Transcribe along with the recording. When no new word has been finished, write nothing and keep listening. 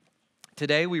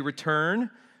Today we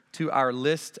return to our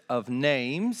list of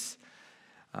names.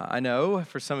 I know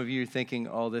for some of you thinking,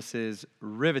 oh, this is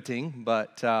riveting,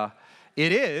 but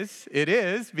it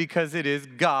is because it is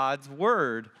God's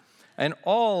Word. And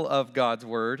all of God's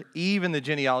Word, even the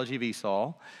genealogy of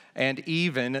Esau, and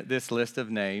even this list of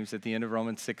names at the end of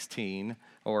Romans 16,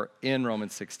 or in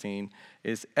Romans 16,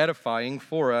 is edifying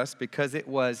for us because it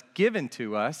was given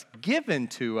to us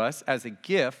as a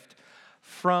gift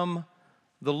from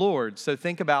the Lord. So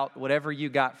think about whatever you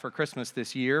got for Christmas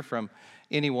this year from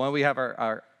anyone. We have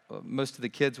our most of the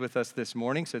kids with us this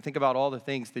morning, so think about all the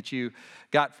things that you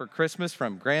got for Christmas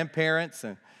from grandparents,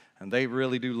 and they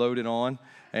really do load it on,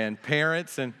 and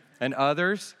parents and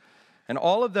others. And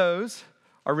all of those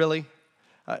are really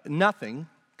nothing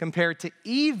compared to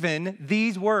even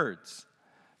these words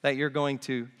that you're going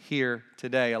to hear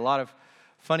today. A lot of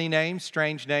funny names,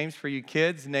 strange names for you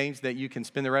kids, names that you can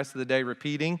spend the rest of the day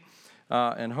repeating,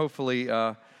 and hopefully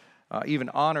even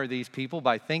honor these people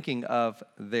by thinking of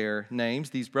their names,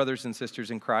 these brothers and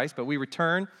sisters in Christ. But we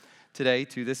return today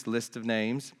to this list of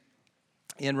names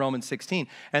in Romans 16.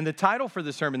 And the title for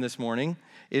the sermon this morning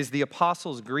is The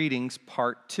Apostles' Greetings,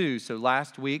 Part 2. So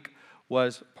last week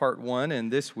was Part 1, and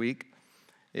this week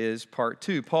is Part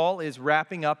 2. Paul is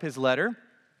wrapping up his letter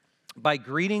by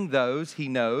greeting those he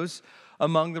knows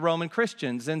among the Roman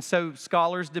Christians. And so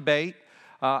scholars debate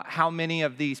how many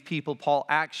of these people Paul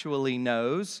actually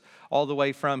knows, all the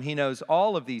way from he knows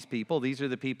all of these people. These are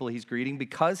the people he's greeting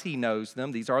because he knows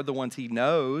them. These are the ones he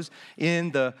knows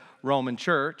in the Roman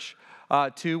church.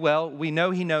 To, well, we know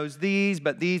he knows these,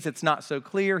 but these it's not so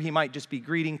clear. He might just be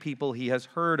greeting people he has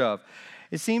heard of.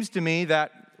 It seems to me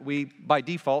that we, by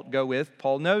default, go with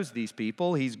Paul knows these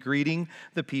people. He's greeting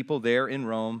the people there in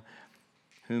Rome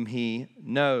whom he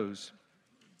knows.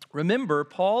 Remember,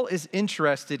 Paul is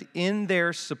interested in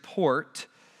their support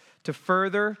to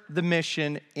further the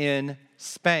mission in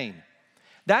Spain.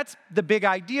 That's the big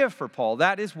idea for Paul.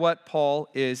 That is what Paul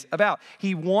is about.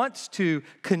 He wants to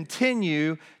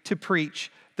continue to preach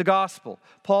the gospel.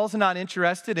 Paul's not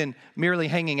interested in merely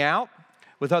hanging out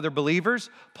with other believers.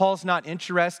 Paul's not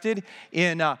interested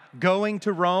in going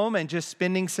to Rome and just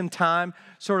spending some time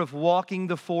sort of walking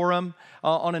the forum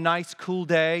on a nice cool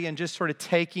day and just sort of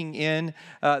taking in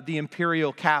the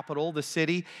imperial capital, the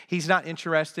city. He's not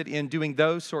interested in doing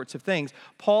those sorts of things.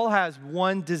 Paul has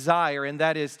one desire, and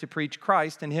that is to preach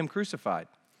Christ and Him crucified.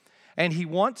 And he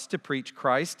wants to preach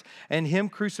Christ and Him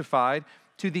crucified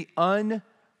to the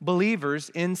unbelievers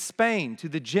in Spain, to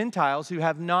the Gentiles who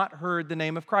have not heard the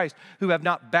name of Christ, who have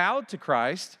not bowed to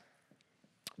Christ,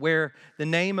 where the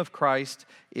name of Christ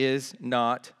is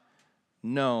not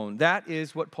known. That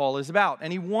is what Paul is about.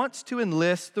 And he wants to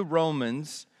enlist the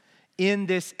Romans in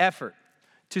this effort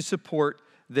to support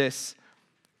this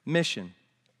mission.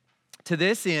 To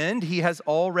this end, he has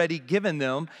already given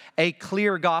them a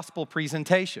clear gospel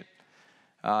presentation.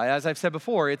 As I've said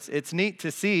before, it's neat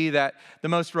to see that the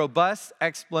most robust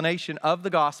explanation of the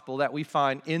gospel that we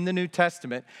find in the New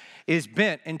Testament is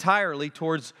bent entirely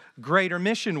towards greater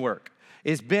mission work,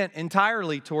 is bent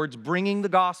entirely towards bringing the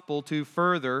gospel to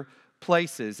further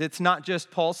places. It's not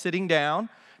just Paul sitting down,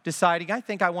 deciding, I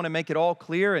think I want to make it all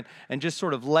clear and just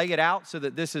sort of lay it out so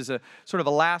that this is a sort of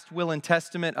a last will and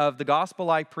testament of the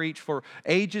gospel I preach for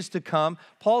ages to come.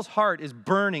 Paul's heart is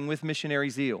burning with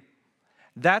missionary zeal.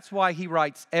 That's why he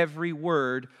writes every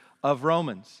word of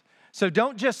Romans. So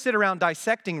don't just sit around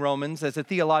dissecting Romans as a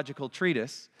theological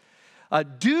treatise.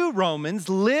 Do Romans,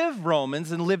 live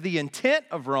Romans, and live the intent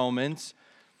of Romans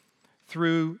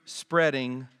through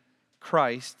spreading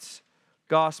Christ's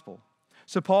gospel.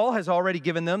 So Paul has already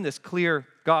given them this clear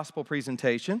gospel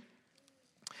presentation.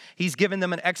 He's given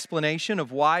them an explanation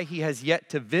of why he has yet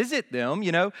to visit them.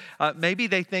 Maybe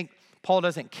they think Paul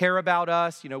doesn't care about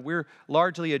us. We're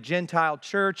largely a Gentile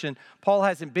church, and Paul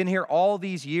hasn't been here all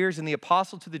these years, and the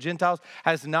apostle to the Gentiles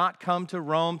has not come to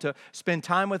Rome to spend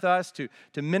time with us, to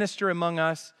minister among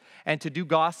us, and to do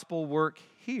gospel work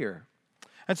here.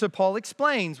 And so Paul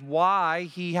explains why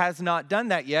he has not done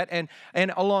that yet, and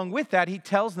along with that, he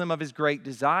tells them of his great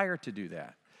desire to do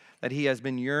that he has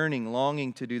been yearning,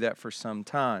 longing to do that for some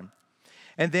time.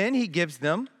 And then he gives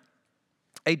them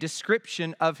a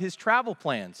description of his travel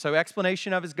plans. So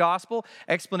explanation of his gospel,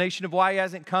 explanation of why he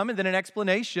hasn't come, and then an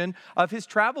explanation of his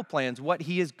travel plans, what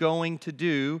he is going to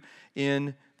do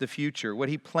in the future, what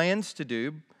he plans to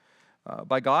do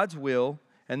by God's will,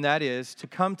 and that is to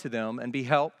come to them and be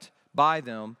helped by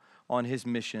them on his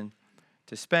mission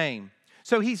to Spain.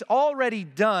 So he's already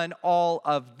done all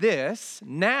of this.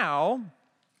 Now,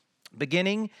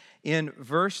 beginning in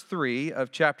verse 3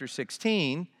 of chapter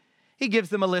 16, he gives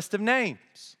them a list of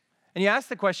names. And you ask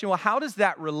the question, well, how does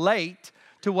that relate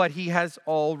to what he has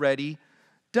already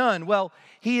done? Well,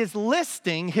 he is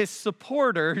listing his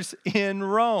supporters in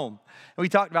Rome. And we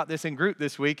talked about this in group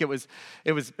this week. It was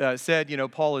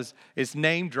said, Paul is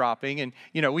name dropping, and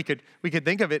we could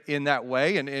think of it in that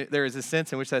way, and there is a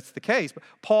sense in which that's the case. But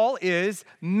Paul is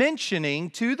mentioning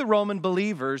to the Roman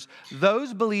believers,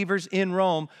 those believers in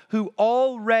Rome who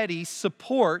already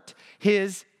support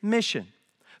his mission,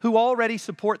 who already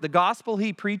support the gospel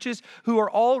he preaches, who are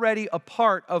already a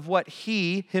part of what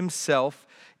he himself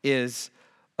is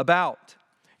about.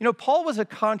 Paul was a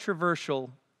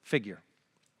controversial figure.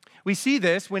 We see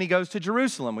this when he goes to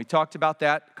Jerusalem. We talked about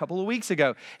that a couple of weeks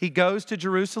ago. He goes to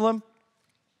Jerusalem,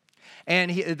 and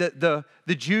the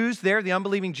Jews there, the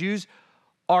unbelieving Jews,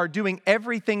 are doing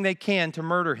everything they can to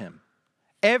murder him.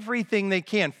 Everything they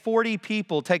can. 40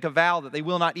 people take a vow that they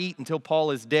will not eat until Paul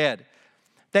is dead.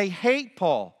 They hate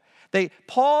Paul.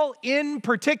 Paul in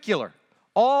particular,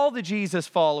 all the Jesus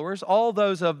followers, all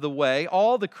those of the way,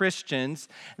 all the Christians,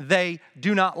 they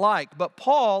do not like. But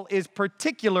Paul is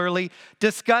particularly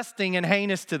disgusting and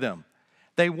heinous to them.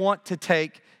 They want to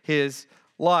take his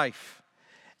life.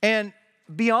 And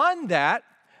beyond that,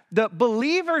 the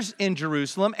believers in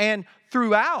Jerusalem and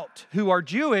throughout who are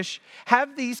Jewish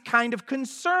have these kind of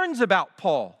concerns about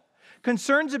Paul.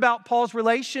 Concerns about Paul's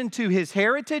relation to his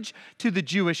heritage, to the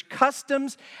Jewish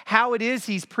customs, how it is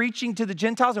he's preaching to the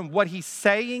Gentiles and what he's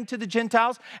saying to the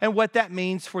Gentiles and what that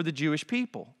means for the Jewish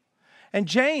people. And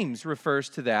James refers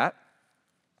to that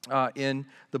in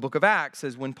the book of Acts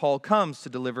as when Paul comes to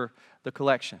deliver the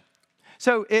collection.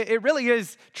 So it really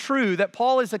is true that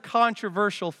Paul is a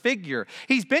controversial figure.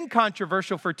 He's been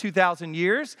controversial for 2,000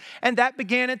 years, and that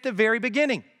began at the very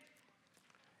beginning.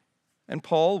 And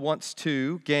Paul wants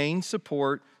to gain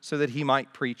support so that he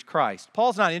might preach Christ.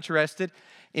 Paul's not interested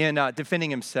in defending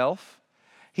himself.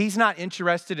 He's not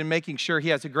interested in making sure he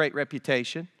has a great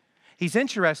reputation. He's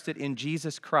interested in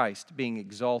Jesus Christ being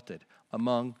exalted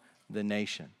among the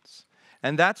nations.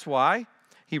 And that's why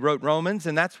he wrote Romans,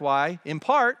 and that's why, in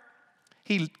part,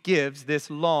 he gives this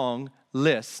long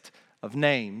list of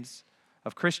names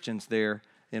of Christians there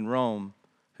in Rome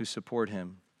who support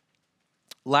him.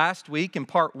 Last week, in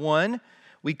part 1,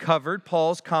 we covered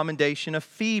Paul's commendation of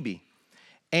Phoebe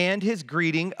and his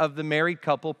greeting of the married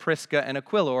couple Prisca and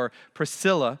Aquila, or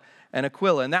Priscilla and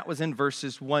Aquila, and that was in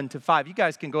verses 1 to 5. You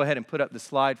guys can go ahead and put up the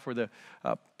slide for the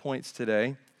points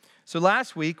today. So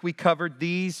last week, we covered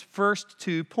these first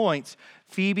 2 points,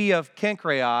 Phoebe of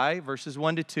Cenchreae, verses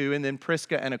 1 to 2, and then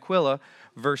Prisca and Aquila,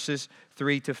 verses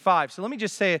 3 to 5. So let me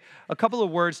just say a couple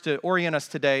of words to orient us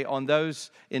today on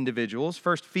those individuals.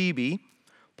 First, Phoebe.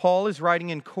 Paul is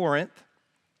writing in Corinth,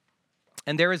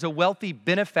 and there is a wealthy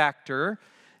benefactor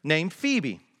named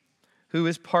Phoebe, who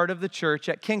is part of the church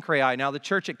at Cenchreae. Now, the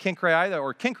church at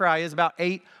Cenchreae is about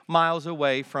 8 miles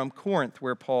away from Corinth,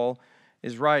 where Paul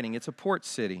is writing. It's a port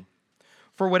city.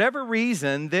 For whatever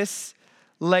reason, this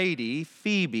lady,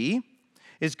 Phoebe,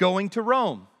 is going to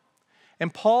Rome.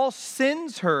 And Paul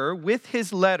sends her with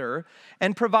his letter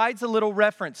and provides a little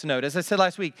reference note. As I said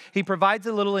last week, he provides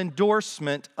a little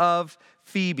endorsement of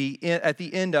Phoebe at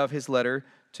the end of his letter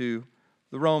to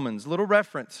the Romans. Little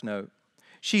reference note.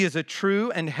 She is a true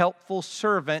and helpful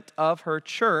servant of her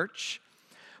church,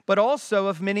 but also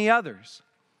of many others,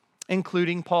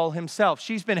 including Paul himself.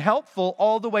 She's been helpful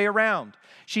all the way around.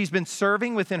 She's been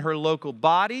serving within her local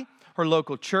body, her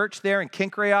local church there in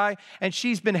Cenchreae, and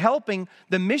she's been helping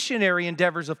the missionary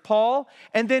endeavors of Paul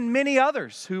and then many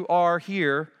others who are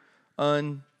here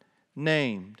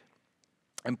unnamed.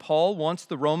 And Paul wants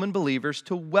the Roman believers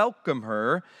to welcome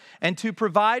her and to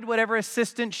provide whatever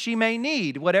assistance she may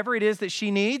need, whatever it is that she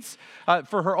needs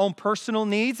for her own personal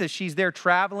needs as she's there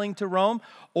traveling to Rome,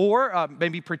 or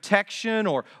maybe protection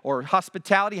or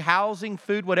hospitality, housing,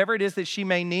 food, whatever it is that she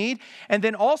may need. And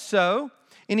then also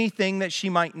anything that she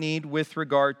might need with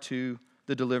regard to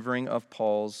the delivering of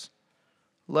Paul's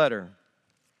letter.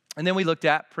 And then we looked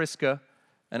at Prisca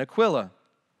and Aquila.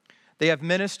 They have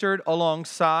ministered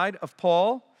alongside of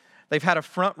Paul. They've had a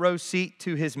front row seat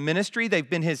to his ministry. They've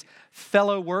been his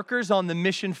fellow workers on the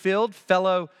mission field,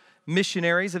 fellow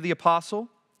missionaries of the apostle.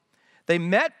 They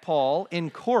met Paul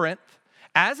in Corinth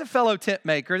as a fellow tent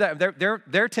maker.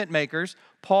 They're tent makers.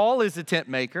 Paul is a tent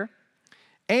maker.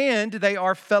 And they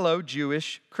are fellow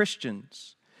Jewish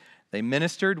Christians. They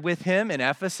ministered with him in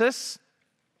Ephesus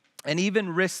and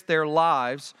even risked their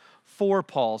lives for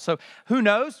Paul. So who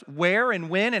knows where and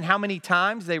when and how many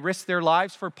times they risked their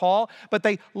lives for Paul, but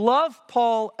they loved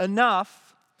Paul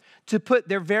enough to put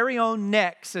their very own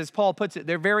necks, as Paul puts it,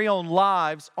 their very own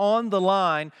lives on the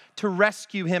line to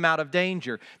rescue him out of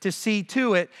danger, to see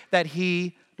to it that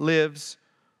he lives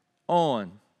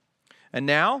on. And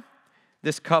now,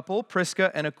 this couple,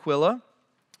 Prisca and Aquila,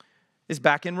 is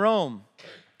back in Rome,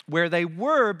 where they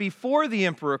were before the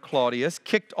Emperor Claudius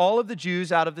kicked all of the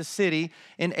Jews out of the city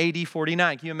in AD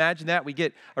 49. Can you imagine that? We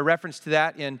get a reference to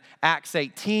that in Acts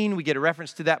 18. We get a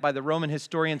reference to that by the Roman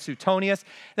historian Suetonius,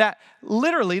 that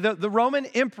literally the Roman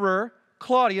Emperor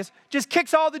Claudius just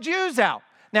kicks all the Jews out.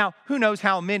 Now, who knows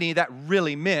how many that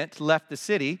really meant left the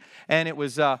city, and it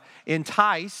was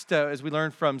enticed, as we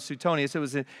learned from Suetonius, it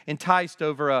was enticed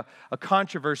over a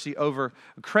controversy over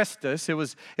Christus. It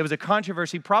was a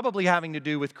controversy probably having to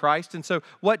do with Christ, and so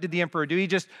what did the emperor do? He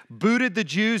just booted the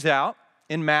Jews out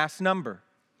in mass number.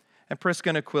 And Prisca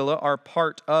and Aquila are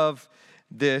part of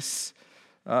this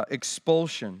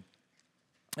expulsion,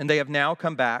 and they have now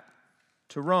come back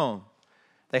to Rome.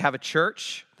 They have a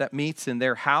church that meets in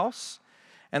their house,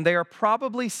 and they are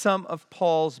probably some of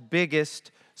Paul's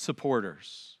biggest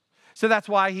supporters. So that's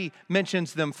why he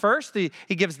mentions them first. He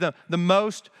gives them the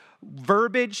most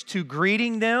verbiage to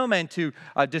greeting them and to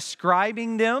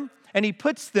describing them, and he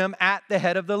puts them at the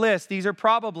head of the list. These are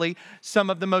probably some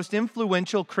of the most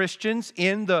influential Christians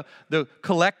in the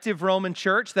collective Roman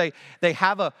church. They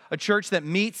have a church that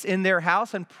meets in their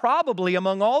house, and probably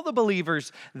among all the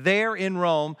believers there in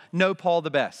Rome know Paul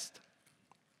the best.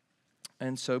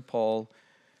 And so Paul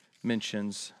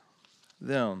mentions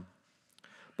them.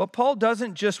 But Paul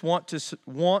doesn't just want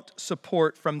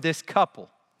support from this couple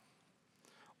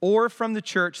or from the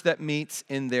church that meets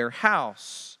in their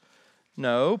house.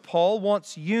 No, Paul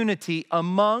wants unity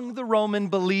among the Roman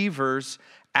believers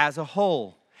as a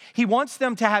whole. He wants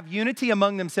them to have unity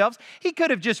among themselves. He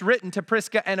could have just written to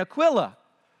Prisca and Aquila,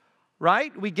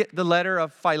 right? We get the letter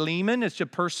of Philemon. It's a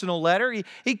personal letter.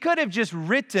 He could have just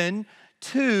written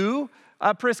to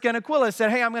Prisca and Aquila,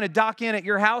 said, hey, I'm going to dock in at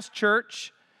your house,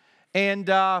 church, and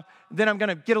then I'm going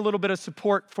to get a little bit of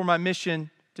support for my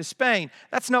mission to Spain.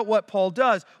 That's not what Paul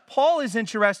does. Paul is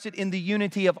interested in the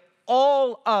unity of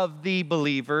all of the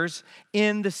believers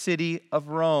in the city of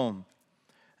Rome,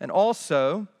 and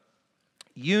also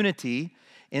unity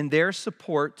in their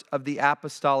support of the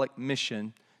apostolic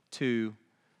mission to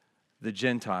the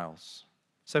Gentiles.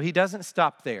 So he doesn't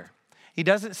stop there. He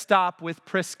doesn't stop with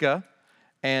Prisca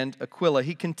and Aquila.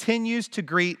 He continues to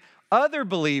greet other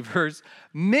believers,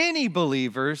 many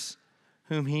believers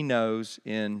whom he knows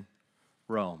in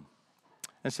Rome.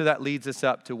 And so that leads us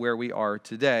up to where we are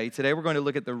today. Today we're going to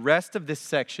look at the rest of this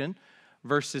section,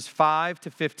 verses 5 to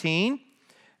 15,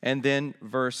 and then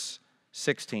verse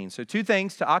 16. So two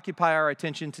things to occupy our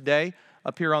attention today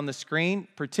up here on the screen: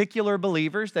 particular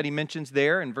believers that he mentions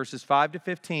there in verses 5 to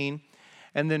 15,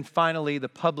 and then finally the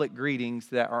public greetings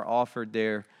that are offered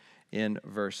there in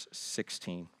verse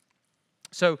 16.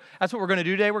 So that's what we're going to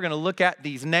do today. We're going to look at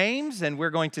these names, and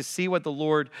we're going to see what the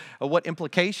Lord, what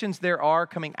implications there are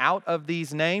coming out of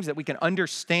these names, that we can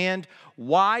understand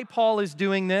why Paul is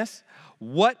doing this,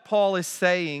 what Paul is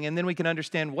saying, and then we can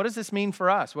understand, what does this mean for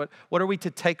us? What are we to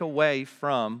take away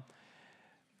from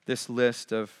this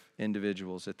list of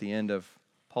individuals at the end of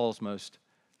Paul's most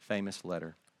famous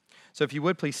letter? So if you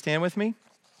would, please stand with me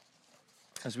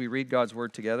as we read God's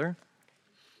word together.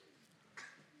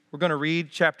 We're going to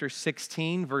read chapter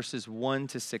 16, verses 1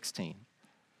 to 16.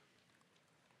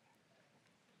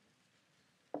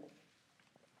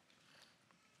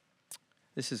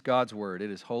 This is God's word. It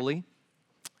is holy,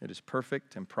 it is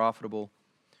perfect and profitable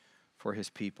for his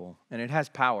people. And it has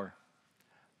power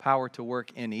to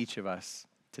work in each of us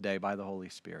today by the Holy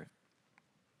Spirit.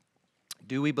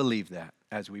 Do we believe that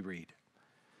as we read?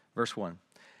 Verse 1.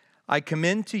 I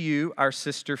commend to you our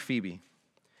sister Phoebe,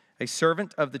 a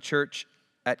servant of the church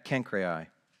at Cenchreae,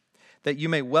 that you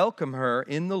may welcome her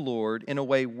in the Lord in a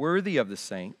way worthy of the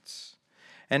saints,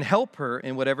 and help her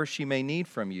in whatever she may need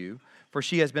from you, for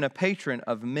she has been a patron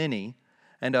of many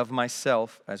and of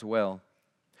myself as well.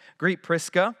 Greet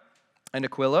Prisca and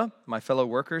Aquila, my fellow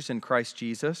workers in Christ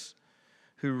Jesus,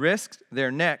 who risked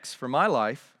their necks for my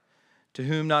life, to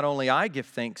whom not only I give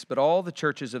thanks, but all the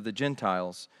churches of the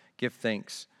Gentiles give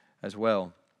thanks as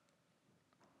well.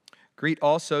 Greet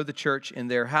also the church in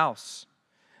their house.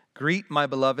 Greet my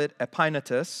beloved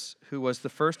Epaenetus, who was the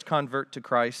first convert to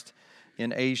Christ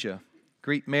in Asia.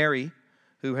 Greet Mary,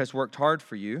 who has worked hard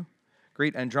for you.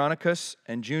 Greet Andronicus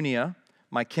and Junia,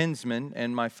 my kinsmen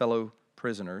and my fellow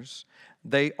prisoners.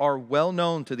 They are well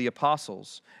known to the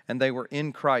apostles, and they were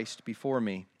in Christ before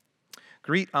me.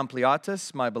 Greet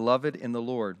Ampliatus, my beloved in the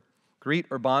Lord. Greet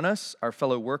Urbanus, our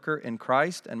fellow worker in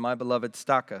Christ, and my beloved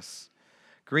Stachys.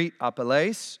 Greet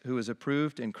Apelles, who is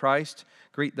approved in Christ.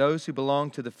 Greet those who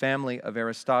belong to the family of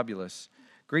Aristobulus.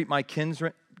 Greet my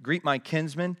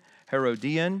kinsman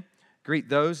Herodion. Greet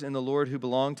those in the Lord who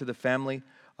belong to the family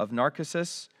of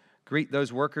Narcissus. Greet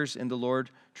those workers in the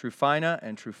Lord, Tryphina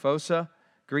and Tryphosa.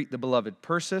 Greet the beloved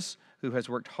Persis, who has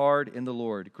worked hard in the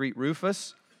Lord. Greet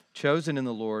Rufus, chosen in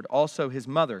the Lord, also his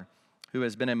mother, who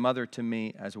has been a mother to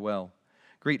me as well.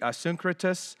 Greet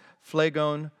Asyncritus,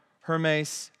 Phlegon,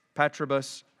 Hermes,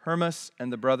 Patrobus, Hermas,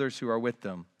 and the brothers who are with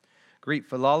them. Greet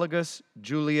Philologus,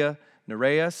 Julia,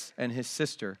 Nereus, and his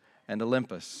sister, and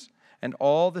Olympus, and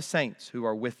all the saints who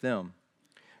are with them.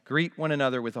 Greet one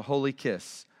another with a holy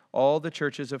kiss. All the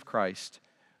churches of Christ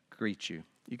greet you.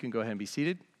 You can go ahead and be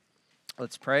seated.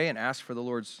 Let's pray and ask for the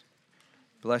Lord's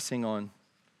blessing on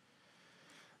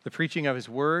the preaching of his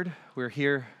word. We're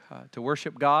here to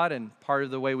worship God, and part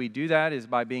of the way we do that is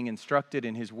by being instructed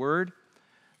in his word,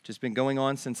 which has been going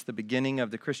on since the beginning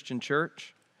of the Christian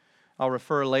church. I'll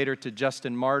refer later to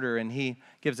Justin Martyr, and he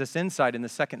gives us insight in the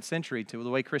 2nd century to the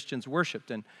way Christians worshiped,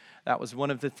 and that was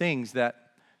one of the things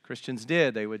that Christians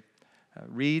did. They would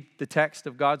read the text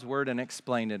of God's word and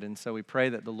explain it, and so we pray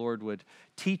that the Lord would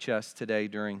teach us today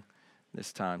during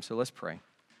this time. So let's pray.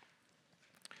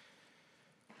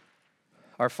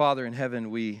 Our Father in heaven,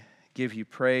 we give you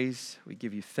praise, we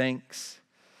give you thanks.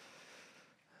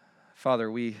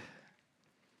 Father, we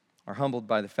are humbled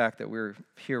by the fact that we're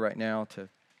here right now to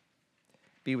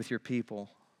be with your people.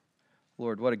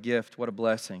 Lord, what a gift, what a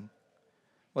blessing.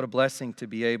 What a blessing to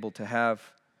be able to have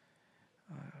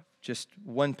just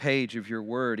one page of your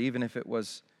word, even if it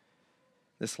was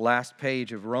this last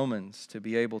page of Romans, to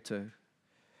be able to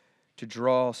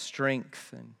draw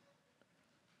strength and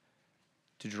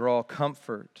to draw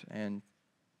comfort and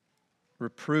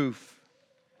reproof,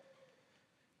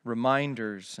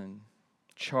 reminders and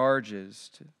charges,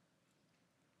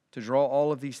 to draw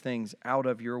all of these things out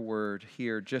of your word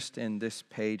here just in this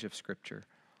page of Scripture.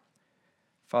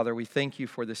 Father, we thank you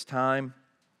for this time.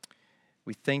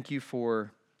 We thank you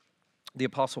for the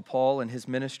Apostle Paul and his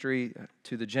ministry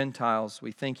to the Gentiles.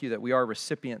 We thank you that we are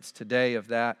recipients today of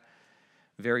that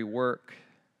very work.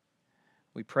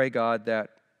 We pray, God, that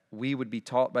we would be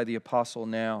taught by the Apostle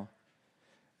now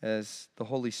as the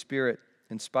Holy Spirit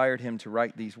inspired him to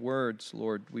write these words.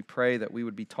 Lord, we pray that we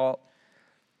would be taught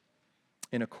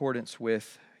in accordance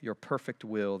with your perfect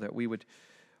will, that we would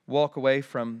walk away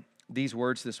from these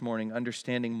words this morning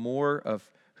understanding more of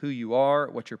who you are,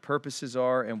 what your purposes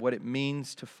are, and what it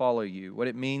means to follow you, what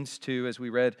it means to, as we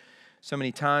read so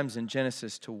many times in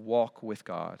Genesis, to walk with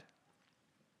God.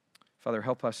 Father,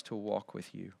 help us to walk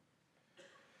with you.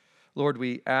 Lord,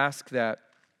 we ask that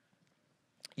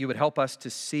you would help us to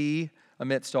see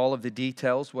amidst all of the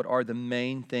details what are the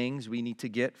main things we need to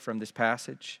get from this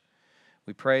passage.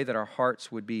 We pray that our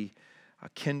hearts would be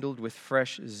kindled with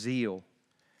fresh zeal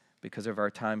because of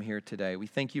our time here today. We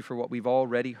thank you for what we've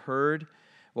already heard,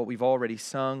 what we've already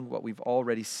sung, what we've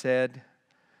already said.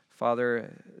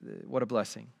 Father, what a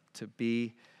blessing to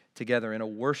be together in a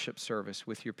worship service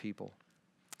with your people.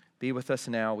 Be with us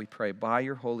now, we pray, by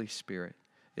your Holy Spirit.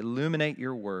 Illuminate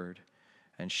your word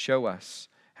and show us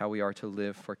how we are to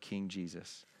live for King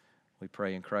Jesus. We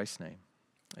pray in Christ's name.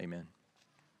 Amen.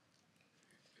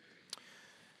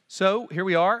 So here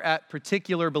we are at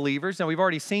particular believers. Now we've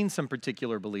already seen some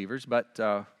particular believers, but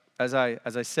as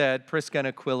I said, Prisca and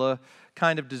Aquila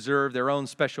kind of deserve their own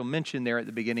special mention there at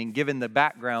the beginning, given the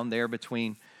background there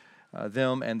between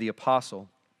them and the apostle.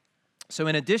 So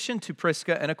in addition to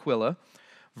Prisca and Aquila,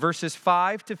 verses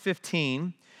 5 to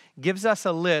 15 gives us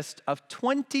a list of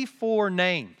 24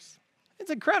 names. It's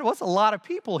incredible. That's a lot of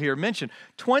people here mentioned.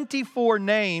 24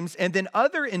 names, and then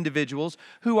other individuals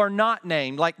who are not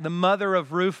named, like the mother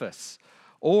of Rufus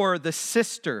or the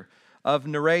sister of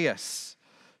Nereus.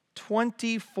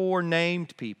 24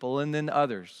 named people, and then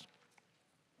others.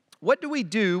 What do we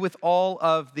do with all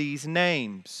of these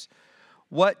names?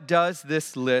 What does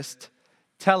this list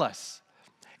tell us?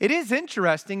 It is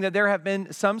interesting that there have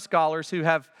been some scholars who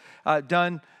have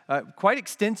done quite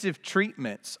extensive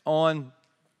treatments on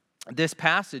this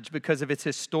passage because of its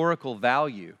historical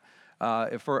value,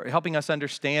 for helping us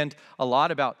understand a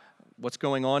lot about what's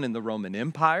going on in the Roman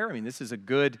Empire. I mean, this is a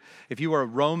good, if you were a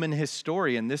Roman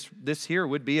historian, this here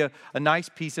would be a nice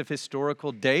piece of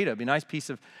historical data, be a nice piece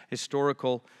of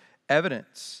historical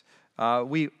evidence.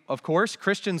 We, of course,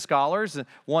 Christian scholars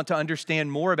want to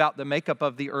understand more about the makeup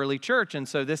of the early church, and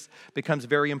so this becomes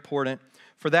very important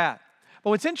for that. But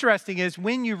what's interesting is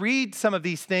when you read some of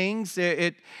these things,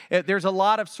 there's a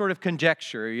lot of sort of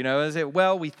conjecture. You know, is it,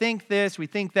 well, we think this, we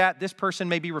think that. This person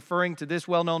may be referring to this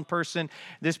well-known person.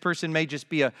 This person may just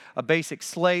be a basic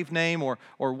slave name, or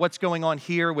what's going on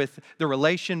here with the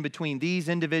relation between these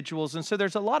individuals. And so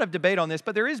there's a lot of debate on this,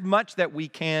 but there is much that we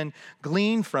can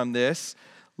glean from this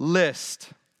list.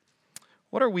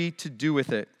 What are we to do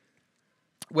with it?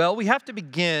 Well, we have to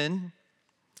begin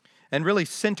and really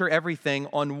center everything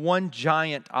on one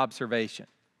giant observation.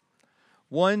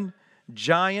 One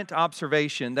giant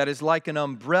observation that is like an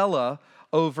umbrella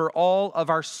over all of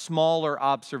our smaller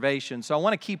observations. So I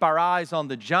want to keep our eyes on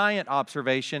the giant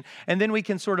observation, and then we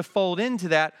can sort of fold into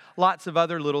that lots of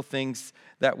other little things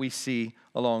that we see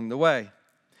along the way.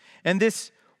 And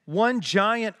this one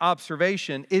giant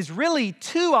observation is really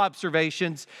two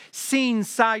observations seen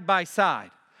side by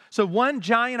side. So one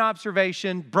giant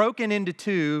observation broken into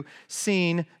two,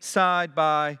 seen side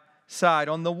by side.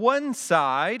 On the one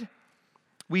side,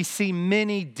 we see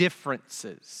many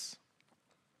differences.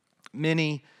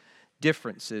 Many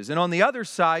differences. And on the other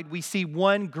side, we see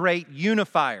one great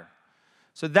unifier.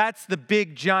 So that's the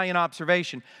big giant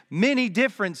observation. Many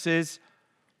differences,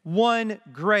 one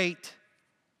great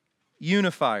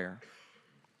unifier.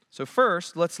 So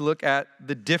first, let's look at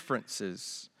the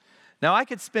differences. Now, I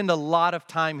could spend a lot of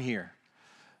time here.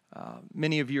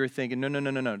 Many of you are thinking, no,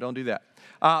 don't do that.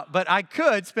 But I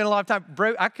could spend a lot of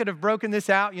time. I could have broken this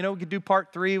out. We could do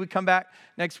part 3. We come back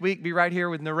next week, be right here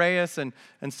with Nereus and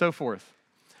so forth.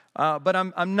 But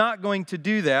I'm not going to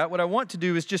do that. What I want to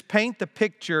do is just paint the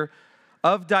picture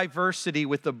of diversity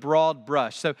with a broad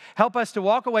brush. So help us to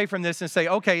walk away from this and say,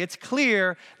 okay, it's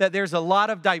clear that there's a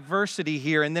lot of diversity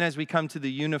here. And then as we come to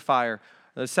the unifier,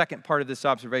 the second part of this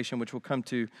observation, which we'll come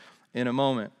to in a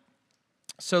moment.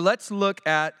 So let's look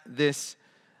at this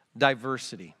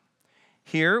diversity.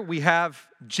 Here we have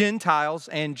Gentiles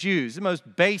and Jews, the most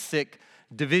basic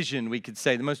division, we could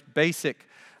say, the most basic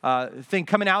thing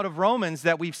coming out of Romans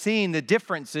that we've seen the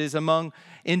differences among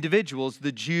individuals,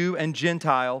 the Jew and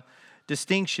Gentile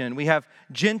distinction. We have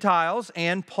Gentiles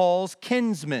and Paul's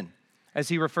kinsmen, as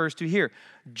he refers to here.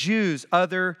 Jews,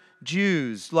 other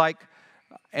Jews, like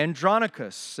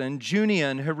Andronicus and Junia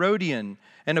and Herodian,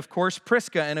 and of course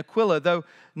Prisca and Aquila, though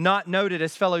not noted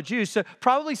as fellow Jews. So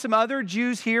probably some other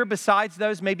Jews here besides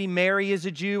those. Maybe Mary is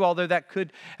a Jew, although that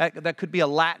could be a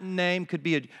Latin name, could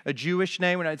be a Jewish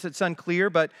name. It's unclear,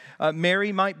 but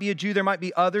Mary might be a Jew. There might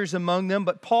be others among them.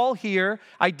 But Paul here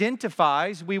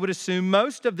identifies, we would assume,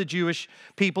 most of the Jewish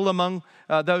people among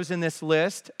those in this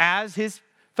list as his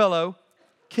fellow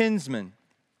kinsmen.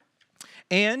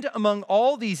 And among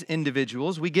all these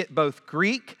individuals, we get both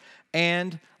Greek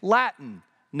and Latin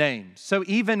names. So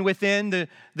even within the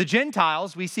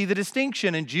Gentiles, we see the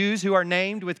distinction in Jews who are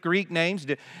named with Greek names.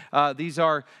 These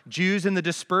are Jews in the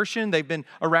dispersion. They've been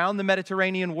around the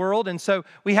Mediterranean world. And so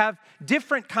we have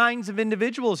different kinds of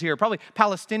individuals here, probably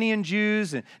Palestinian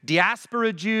Jews and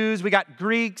diaspora Jews. We got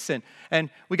Greeks and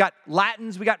we got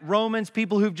Latins. We got Romans,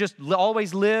 people who've just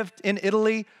always lived in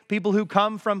Italy, people who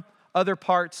come from other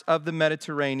parts of the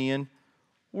Mediterranean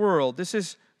world. This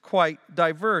is quite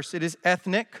diverse. It is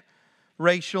ethnic,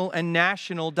 racial, and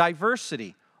national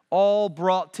diversity, all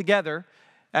brought together,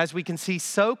 as we can see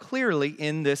so clearly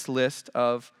in this list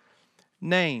of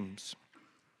names.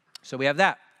 So we have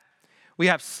that. We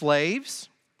have slaves,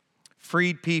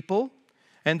 freed people,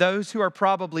 and those who are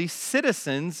probably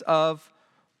citizens of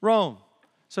Rome.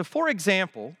 So for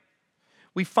example,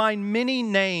 we find many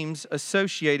names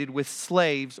associated with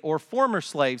slaves or former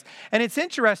slaves. And it's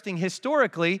interesting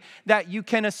historically that you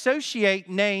can associate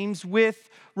names with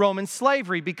Roman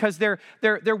slavery because there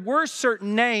were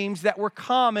certain names that were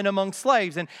common among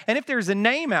slaves. And if there's a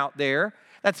name out there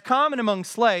that's common among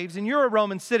slaves and you're a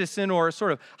Roman citizen or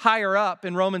sort of higher up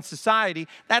in Roman society,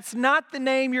 that's not the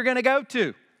name you're going to go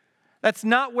to. That's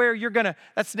not where you're going to,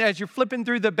 as you're flipping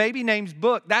through the baby names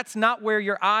book, that's not where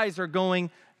your eyes are going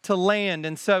to land.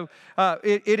 And so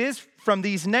it is from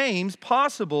these names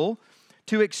possible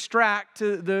to extract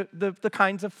the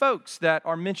kinds of folks that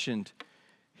are mentioned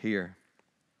here.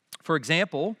 For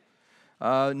example,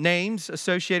 names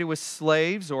associated with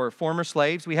slaves or former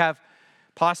slaves, we have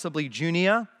possibly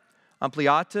Junia,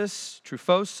 Ampliatus,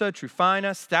 Tryphosa, Tryphina,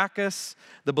 Stachys,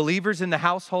 the believers in the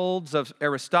households of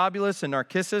Aristobulus and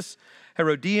Narcissus,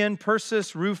 Herodian,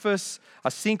 Persis, Rufus,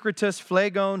 Asyncritus,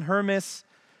 Phlegon, Hermes,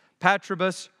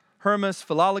 Patrobus, Hermas,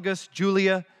 Philologus,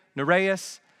 Julia,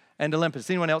 Nereus, and Olympus.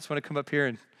 Anyone else want to come up here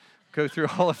and go through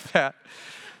all of that?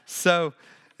 So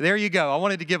there you go. I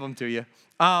wanted to give them to you.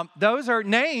 Those are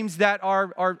names that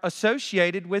are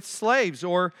associated with slaves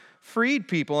or freed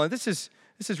people. And this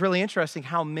is really interesting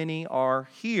how many are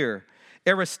here.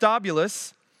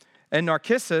 Aristobulus and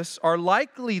Narcissus are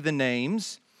likely the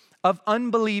names of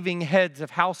unbelieving heads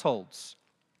of households.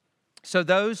 So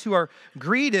those who are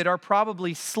greeted are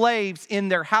probably slaves in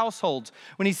their households.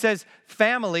 When he says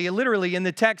family, literally in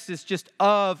the text it's just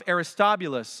of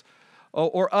Aristobulus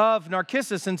or of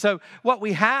Narcissus. And so what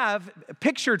we have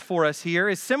pictured for us here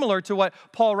is similar to what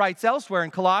Paul writes elsewhere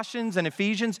in Colossians and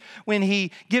Ephesians when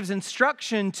he gives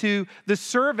instruction to the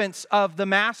servants of the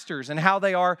masters and how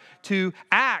they are to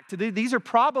act. These are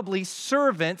probably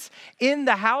servants in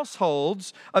the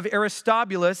households of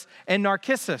Aristobulus and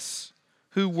Narcissus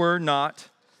who were not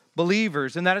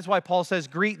believers. And that is why Paul says,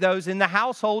 greet those in the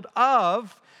household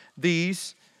of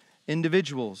these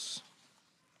individuals.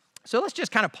 So let's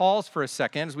just kind of pause for a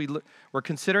second as we're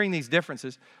considering these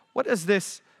differences. What does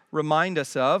this remind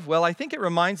us of? Well, I think it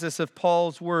reminds us of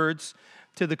Paul's words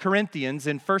to the Corinthians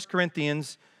in 1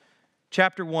 Corinthians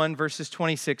chapter 1, verses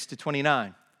 26 to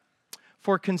 29.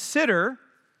 For consider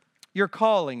your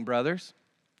calling, brothers.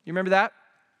 You remember that?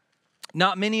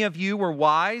 Not many of you were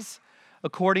wise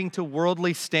according to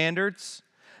worldly standards.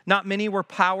 Not many were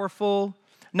powerful.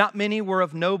 Not many were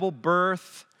of noble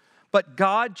birth. But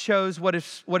God chose what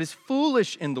is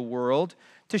foolish in the world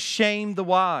to shame the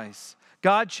wise.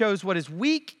 God chose what is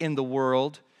weak in the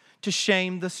world to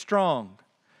shame the strong.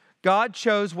 God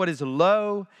chose what is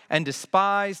low and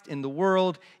despised in the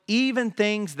world, even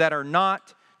things that are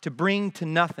not, to bring to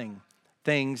nothing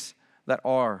things that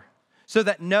are, so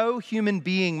that no human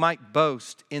being might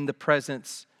boast in the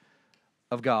presence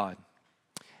of God.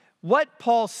 What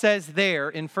Paul says there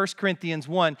in 1 Corinthians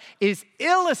 1 is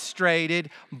illustrated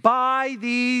by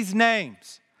these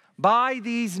names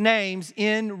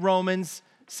in Romans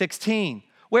 16,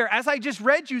 where, as I just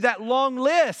read you, that long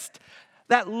list,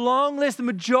 the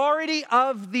majority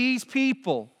of these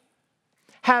people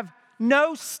have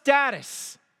no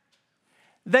status.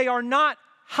 They are not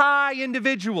high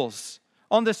individuals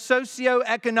on the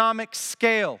socioeconomic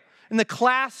scale. In the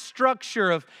class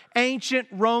structure of ancient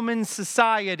Roman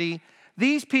society,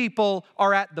 these people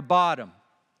are at the bottom.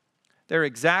 They're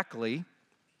exactly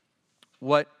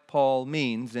what Paul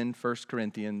means in 1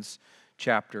 Corinthians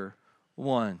chapter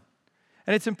 1.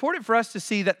 And it's important for us to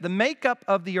see that the makeup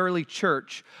of the early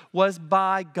church was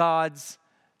by God's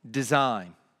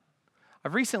design.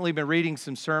 I've recently been reading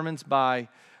some sermons by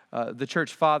the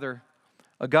church father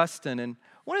Augustine, and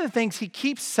one of the things he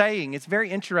keeps saying, it's very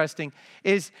interesting,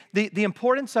 is the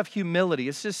importance of humility.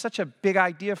 It's just such a big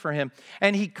idea for him.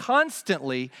 And he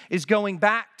constantly is going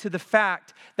back to the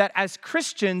fact that as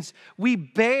Christians, we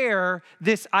bear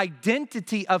this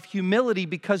identity of humility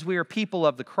because we are people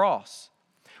of the cross.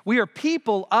 We are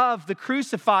people of the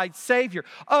crucified Savior.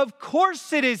 Of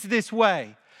course it is this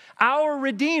way. Our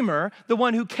Redeemer, the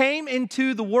one who came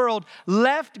into the world,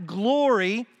 left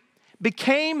glory,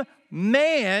 became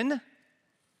man,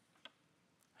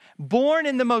 born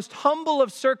in the most humble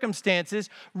of circumstances,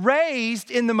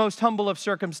 raised in the most humble of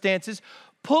circumstances,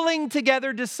 pulling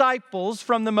together disciples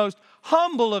from the most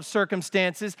humble of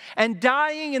circumstances, and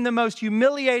dying in the most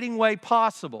humiliating way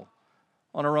possible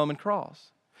on a Roman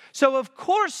cross. So of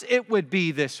course it would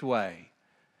be this way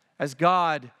as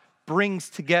God brings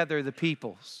together the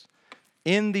peoples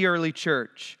in the early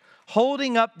church,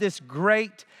 holding up this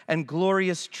great and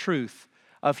glorious truth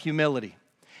of humility.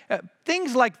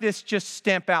 Things like this just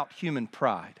stamp out human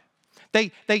pride.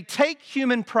 They take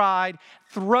human pride,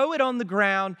 throw it on the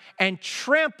ground, and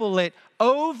trample it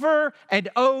over and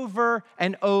over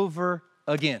and over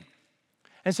again.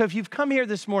 And so if you've come here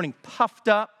this morning puffed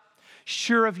up,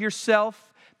 sure of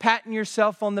yourself, patting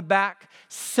yourself on the back,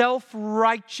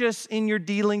 self-righteous in your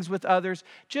dealings with others,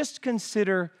 just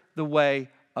consider the way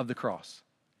of the cross.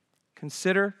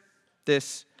 Consider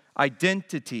this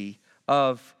identity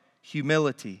of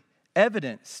humility,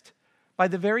 evidenced by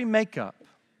the very makeup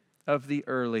of the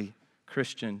early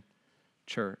Christian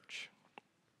church.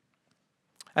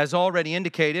 As already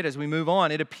indicated, as we move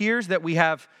on, it appears that we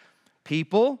have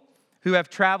people who have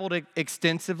traveled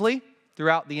extensively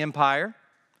throughout the empire,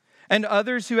 and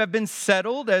others who have been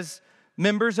settled as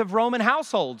members of Roman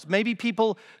households. Maybe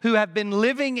people who have been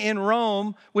living in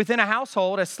Rome within a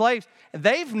household as slaves.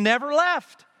 They've never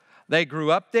left. They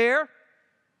grew up there,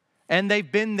 and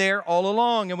they've been there all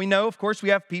along. And we know, of course, we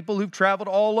have people who've traveled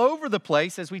all over the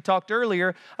place, as we talked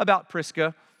earlier about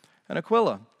Prisca and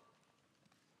Aquila.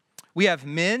 We have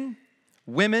men,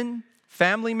 women,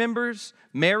 family members,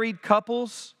 married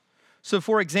couples. So,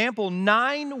 for example,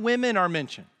 9 women are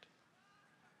mentioned.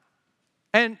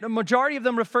 And the majority of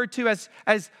them referred to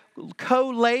as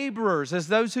co-laborers, as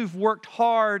those who've worked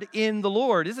hard in the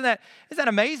Lord. Isn't that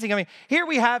amazing? I mean, here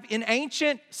we have in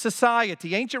ancient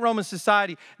society, ancient Roman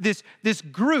society, this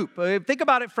group. Think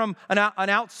about it from an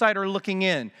outsider looking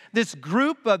in. This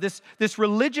group, this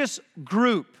religious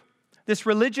group, this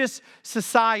religious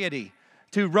society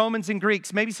to Romans and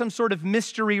Greeks, maybe some sort of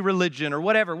mystery religion or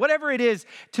whatever it is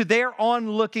to their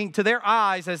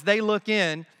eyes as they look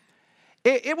in.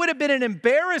 It would have been an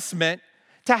embarrassment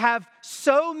to have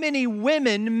so many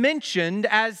women mentioned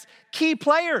as key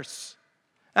players.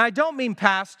 And I don't mean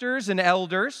pastors and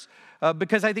elders,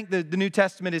 because I think the New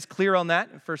Testament is clear on that.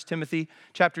 In 1 Timothy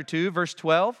chapter 2, verse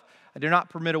 12, I do not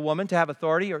permit a woman to have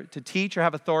authority or to teach or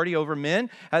have authority over men.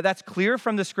 That's clear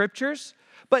from the scriptures.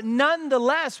 But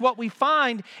nonetheless, what we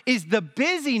find is the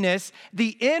busyness,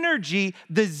 the energy,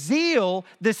 the zeal,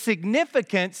 the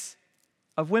significance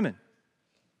of women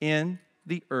in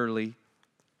the early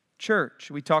church.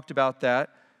 We talked about that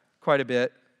quite a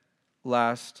bit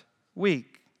last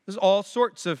week. There's all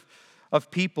sorts of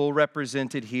people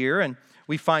represented here, and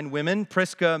we find women: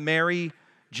 Prisca, Mary,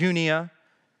 Junia,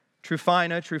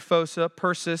 Tryphina, Tryphosa,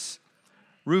 Persis,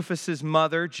 Rufus's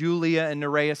mother, Julia, and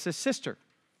Nereus' sister.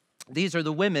 These are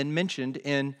the women mentioned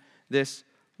in this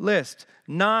list.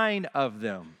 9 of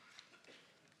them.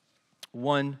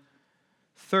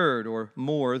 1/3 or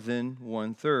more than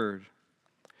 1/3.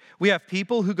 We have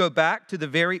people who go back to the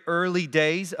very early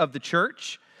days of the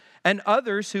church, and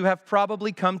others who have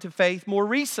probably come to faith more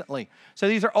recently. So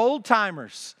these are old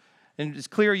timers. And it's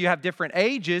clear you have different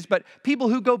ages, but people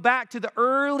who go back to the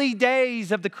early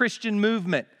days of the Christian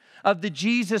movement, of the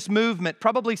Jesus movement,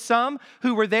 probably some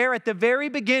who were there at the very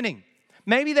beginning.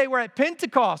 Maybe they were at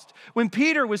Pentecost when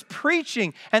Peter was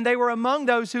preaching, and they were among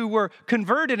those who were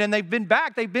converted, and they've been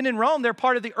back. They've been in Rome. They're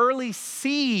part of the early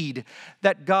seed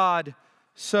that God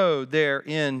sowed there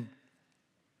in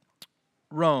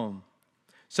Rome.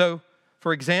 So,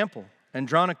 for example,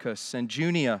 Andronicus and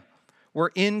Junia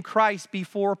were in Christ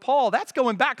before Paul. That's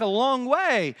going back a long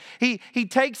way. He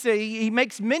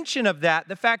makes mention of that,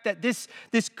 the fact that this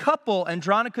couple,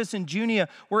 Andronicus and Junia,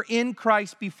 were in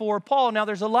Christ before Paul. Now,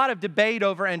 there's a lot of debate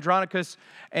over Andronicus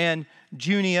and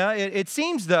Junia. It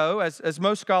seems, though, as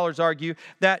most scholars argue,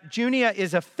 that Junia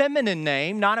is a feminine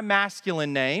name, not a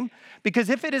masculine name, because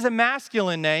if it is a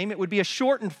masculine name, it would be a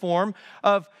shortened form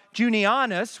of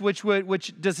Junianus,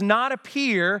 which does not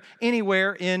appear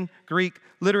anywhere in Greek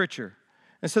literature.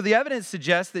 And so the evidence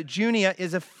suggests that Junia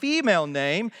is a female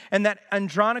name and that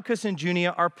Andronicus and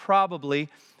Junia are probably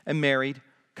a married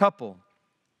couple.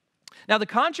 Now, the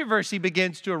controversy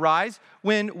begins to arise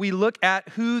when we look at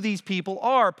who these people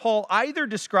are. Paul either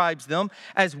describes them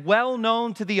as well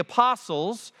known to the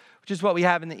apostles, which is what we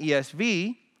have in the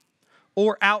ESV,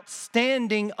 or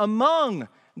outstanding among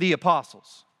the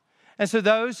apostles. And so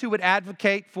those who would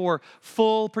advocate for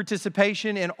full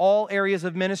participation in all areas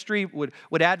of ministry, would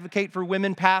advocate for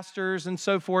women pastors and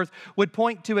so forth, would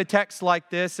point to a text like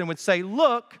this and would say,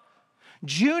 look,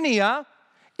 Junia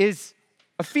is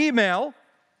a female,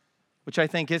 which I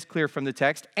think is clear from the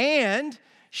text, and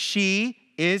she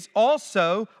is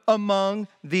also among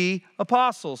the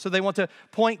apostles. So they want to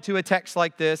point to a text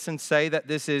like this and say that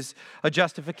this is a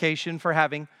justification for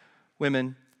having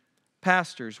women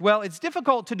pastors. Well, it's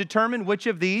difficult to determine which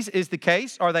of these is the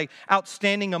case. Are they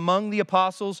outstanding among the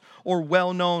apostles or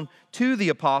well known to the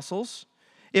apostles?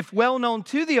 If well known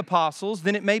to the apostles,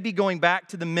 then it may be going back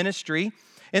to the ministry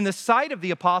in the sight of the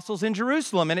apostles in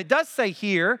Jerusalem. And it does say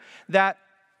here that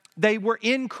they were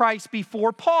in Christ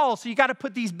before Paul. So you got to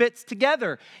put these bits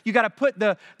together. You got to put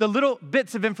the little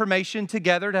bits of information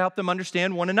together to help them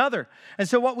understand one another. And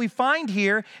so what we find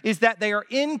here is that they are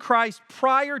in Christ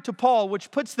prior to Paul,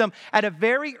 which puts them at a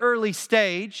very early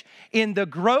stage in the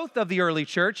growth of the early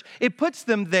church. It puts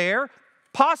them there,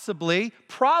 possibly,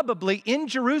 probably in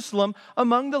Jerusalem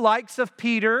among the likes of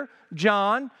Peter,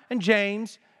 John, and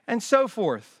James, and so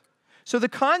forth. So the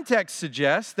context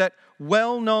suggests that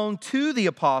well known to the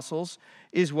apostles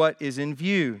is what is in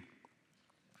view.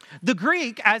 The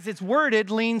Greek, as it's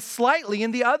worded, leans slightly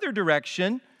in the other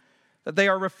direction, that they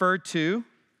are referred to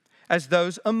as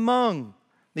those among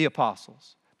the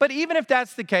apostles. But even if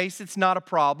that's the case, it's not a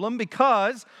problem,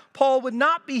 because Paul would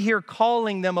not be here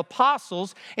calling them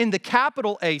apostles in the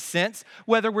capital A sense,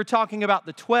 whether we're talking about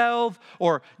the 12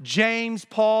 or James,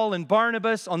 Paul, and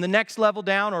Barnabas on the next level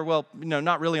down, or, well,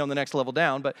 not really on the next level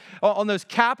down, but on those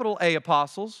capital A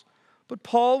apostles. But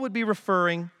Paul would be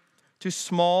referring to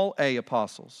small a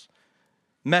apostles,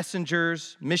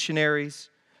 messengers, missionaries,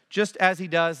 just as he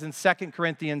does in 2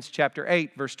 Corinthians chapter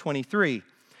 8, verse 23.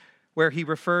 Where he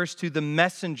refers to the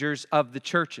messengers of the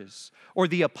churches, or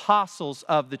the apostles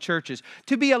of the churches.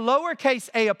 To be a lowercase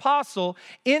a apostle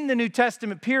in the New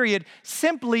Testament period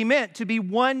simply meant to be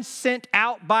one sent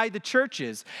out by the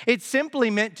churches. It simply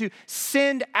meant to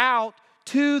send out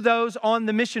to those on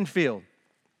the mission field.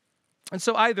 And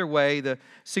so either way, the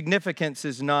significance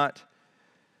is not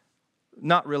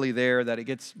really there, that it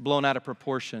gets blown out of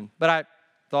proportion. But I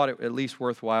thought it at least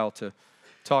worthwhile to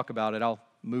talk about it. I'll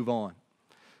move on.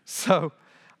 So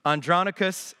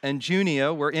Andronicus and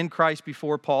Junia were in Christ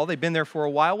before Paul. They've been there for a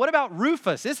while. What about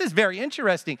Rufus? This is very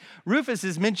interesting. Rufus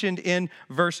is mentioned in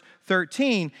verse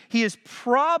 13. He is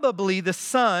probably the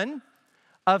son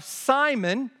of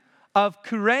Simon of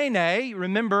Cyrene.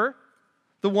 Remember,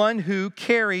 the one who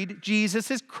carried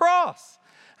Jesus' cross.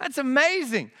 That's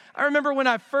amazing. I remember when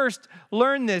I first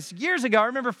learned this years ago, I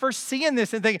remember first seeing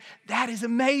this and thinking, that is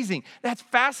amazing. That's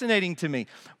fascinating to me.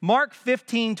 Mark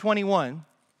 15:21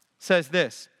 says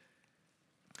this,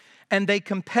 "And they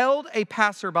compelled a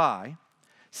passerby,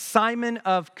 Simon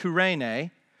of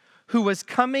Cyrene, who was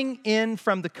coming in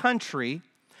from the country,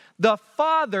 the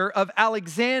father of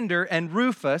Alexander and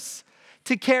Rufus,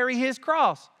 to carry his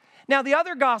cross." Now, the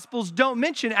other Gospels don't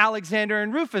mention Alexander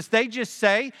and Rufus. They just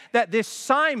say that this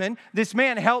Simon, this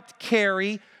man, helped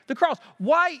carry the cross.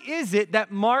 Why is it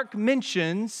that Mark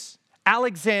mentions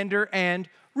Alexander and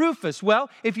Rufus? Well,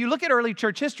 if you look at early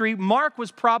church history, Mark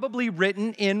was probably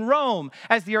written in Rome.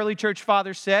 As the early church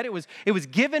fathers said, it was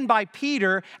given by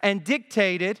Peter and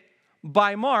dictated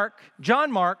by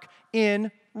John Mark,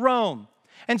 in Rome.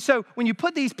 And so when you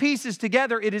put these pieces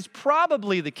together, it is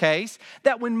probably the case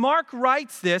that when Mark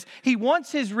writes this, he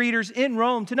wants his readers in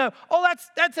Rome to know, oh,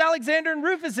 that's Alexander and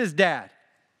Rufus's dad.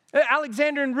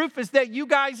 Alexander and Rufus that you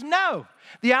guys know.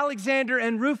 The Alexander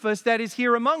and Rufus that is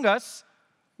here among us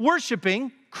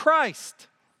worshiping Christ.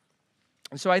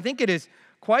 And so I think it is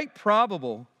quite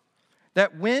probable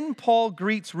that when Paul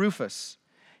greets Rufus,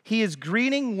 he is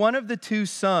greeting one of the two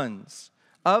sons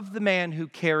of the man who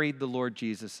carried the Lord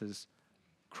Jesus'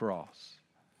 cross.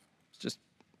 It's just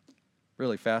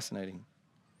really fascinating.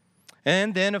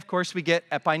 And then, of course, we get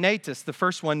Epaenetus, the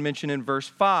first one mentioned in verse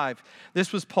 5.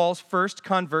 This was Paul's first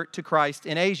convert to Christ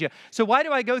in Asia. So why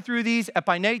do I go through these?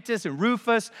 Epaenetus and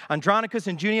Rufus, Andronicus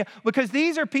and Junia? Because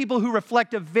these are people who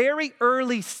reflect a very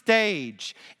early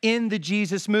stage in the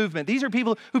Jesus movement. These are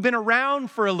people who've been around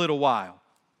for a little while.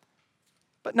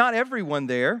 But not everyone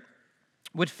there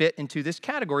would fit into this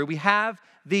category. We have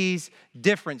these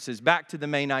differences. Back to the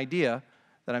main idea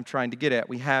that I'm trying to get at.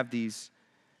 We have these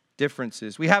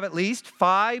differences. We have at least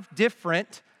 5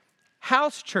 different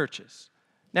house churches.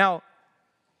 Now,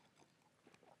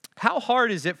 how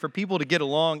hard is it for people to get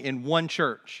along in one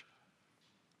church?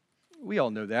 We all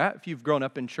know that. If you've grown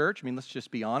up in church, I mean, let's just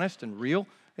be honest and real.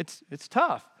 It's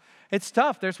tough. It's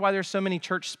tough. That's why there's so many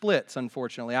church splits,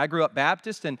 unfortunately. I grew up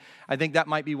Baptist, and I think that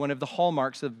might be one of the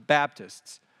hallmarks of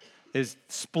Baptists, is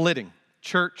splitting.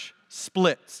 Church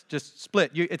splits, just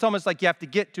split. It's almost like you have to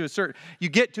get to a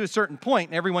certain point,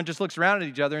 and everyone just looks around at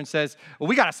each other and says, well,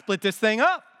 we got to split this thing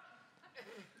up.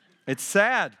 It's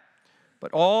sad.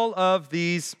 But all of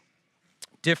these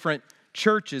different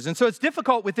churches. And so it's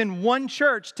difficult within one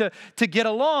church to get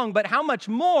along, but how much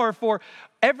more for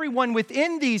everyone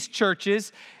within these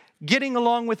churches getting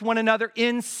along with one another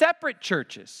in separate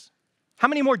churches? How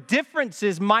many more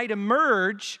differences might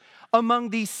emerge among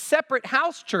these separate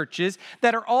house churches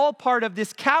that are all part of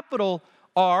this capital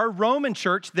R Roman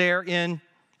church there in,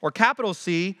 or capital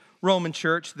C Roman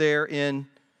church there in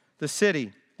the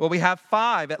city? Well, we have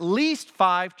 5, at least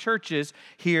 5 churches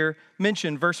here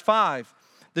mentioned. Verse 5,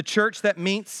 the church that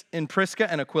meets in Prisca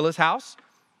and Aquila's house.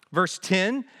 Verse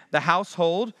 10, the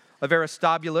household of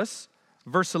Aristobulus.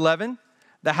 Verse 11,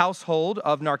 the household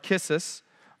of Narcissus.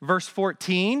 Verse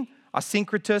 14,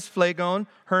 Asyncritus, Phlegon,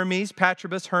 Hermes,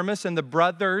 Patrobas, Hermas, and the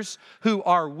brothers who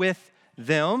are with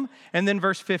them. And then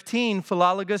verse 15,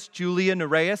 Philologus, Julia,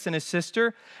 Nereus, and his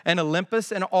sister, and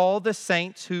Olympus, and all the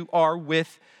saints who are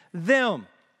with them.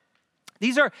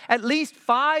 These are at least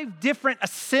 5 different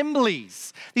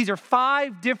assemblies. These are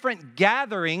 5 different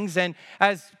gatherings. And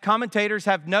as commentators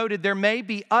have noted, there may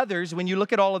be others when you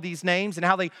look at all of these names and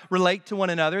how they relate to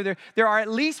one another. There are at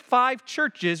least 5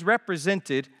 churches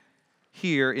represented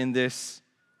here in this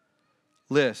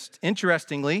list.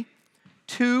 Interestingly,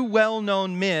 2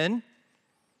 well-known men,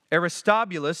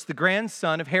 Aristobulus, the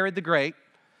grandson of Herod the Great,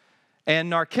 and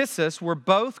Narcissus, were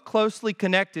both closely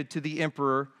connected to the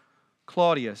emperor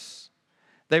Claudius.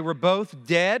 They were both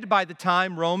dead by the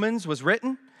time Romans was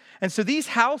written, and so these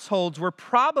households were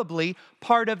probably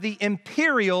part of the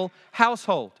imperial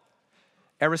household.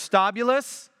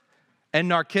 Aristobulus and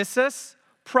Narcissus,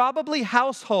 probably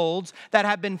households that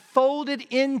have been folded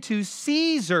into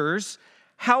Caesar's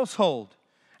household.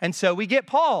 And so we get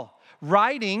Paul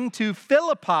writing to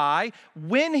Philippi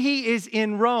when he is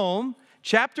in Rome,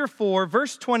 chapter 4,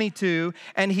 verse 22,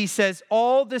 and he says,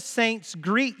 all the saints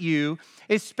greet you,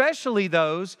 especially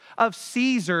those of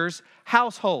Caesar's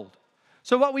household.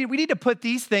 So what we need to put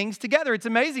these things together. It's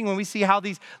amazing when we see how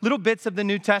these little bits of the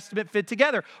New Testament fit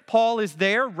together. Paul is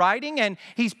there writing, and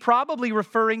he's probably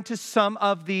referring to some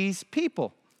of these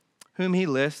people whom he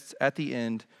lists at the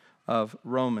end of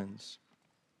Romans.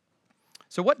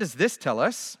 So what does this tell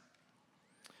us?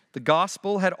 The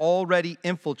gospel had already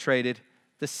infiltrated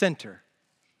the center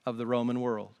of the Roman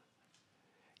world.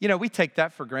 You know, we take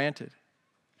that for granted,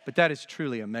 but that is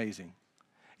truly amazing.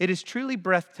 It is truly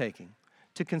breathtaking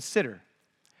to consider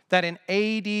that in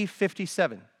AD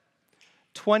 57,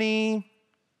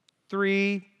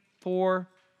 23, 4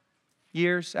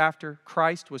 years after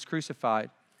Christ was crucified,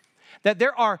 that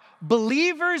there are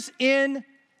believers in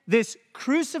this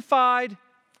crucified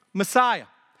Messiah.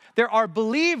 There are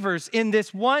believers in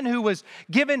this one who was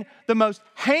given the most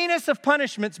heinous of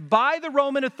punishments by the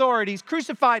Roman authorities,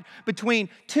 crucified between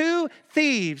two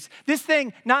thieves. This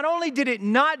thing, not only did it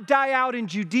not die out in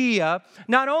Judea,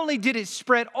 not only did it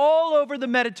spread all over the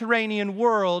Mediterranean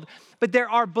world, but there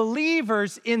are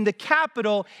believers in the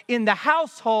capital, in the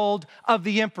household of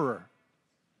the emperor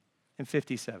in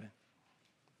 57.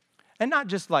 And not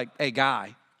just like a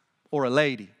guy or a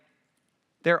lady.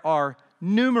 There are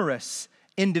numerous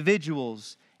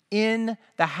individuals in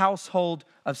the household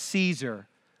of Caesar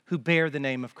who bear the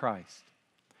name of Christ,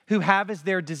 who have as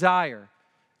their desire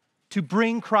to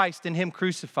bring Christ and him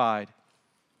crucified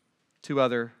to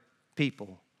other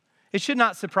people. It should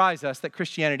not surprise us that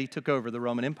Christianity took over the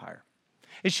Roman Empire.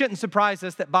 It shouldn't surprise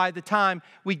us that by the time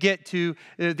we get to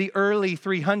the early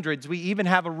 300s, we even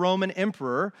have a Roman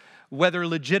emperor, whether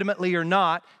legitimately or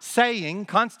not,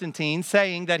 Constantine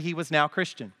saying that he was now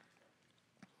Christian.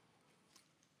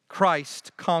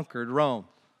 Christ conquered Rome.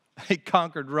 He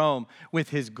conquered Rome with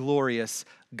his glorious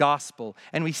gospel.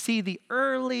 And we see the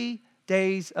early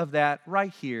days of that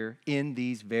right here in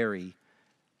these very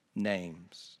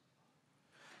names.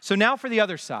 So now for the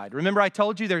other side. Remember I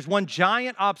told you there's one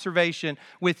giant observation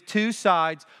with two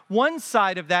sides. One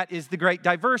side of that is the great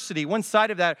diversity. One side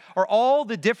of that are all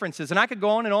the differences. And I could go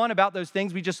on and on about those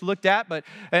things we just looked at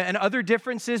and other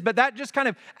differences, but that just kind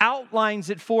of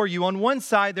outlines it for you. On one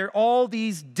side, there are all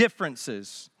these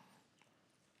differences.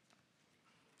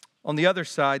 On the other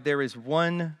side, there is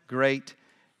one great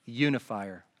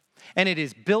unifier. And it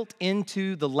is built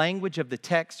into the language of the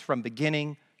text from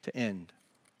beginning to end.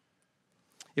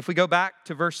 If we go back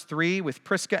to verse 3 with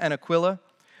Prisca and Aquila,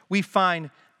 we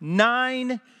find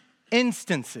 9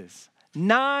 instances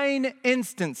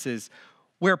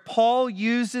where Paul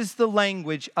uses the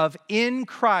language of in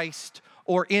Christ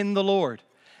or in the Lord.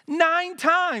 9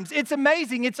 times. It's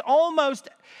amazing. It's almost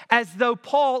as though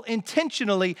Paul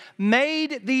intentionally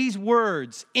made these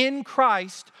words, in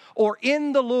Christ or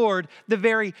in the Lord, the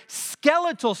very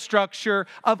skeletal structure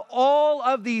of all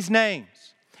of these names.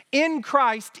 In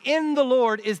Christ, in the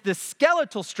Lord, is the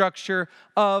skeletal structure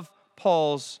of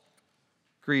Paul's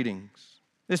greetings.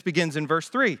 This begins in verse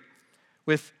 3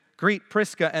 with greet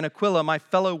Prisca and Aquila, my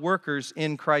fellow workers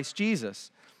in Christ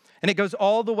Jesus. And it goes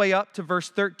all the way up to verse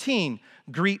 13.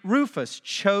 Greet Rufus,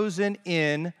 chosen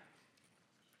in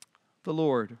the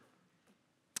Lord.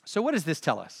 So what does this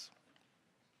tell us?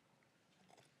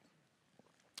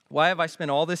 Why have I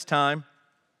spent all this time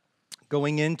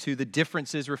going into the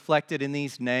differences reflected in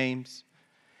these names?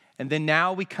 And then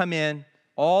now we come in,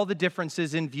 all the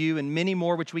differences in view and many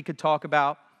more which we could talk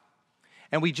about.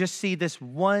 And we just see this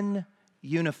one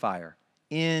unifier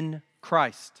in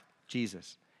Christ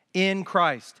Jesus. In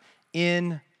Christ,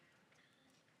 in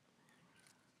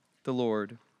the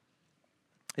Lord.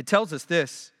 It tells us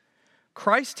this: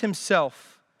 Christ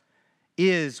himself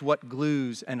is what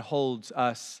glues and holds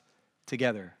us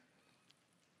together.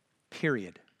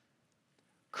 Period.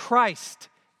 Christ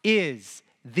is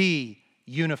the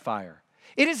unifier.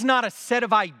 It is not a set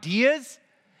of ideas.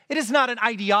 It is not an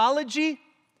ideology.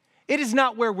 It is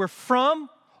not where we're from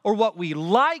or what we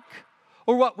like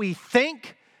or what we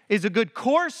think is a good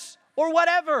course or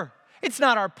whatever. It's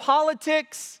not our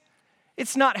politics.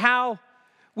 It's not how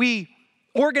we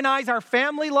organize our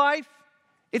family life.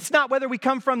 It's not whether we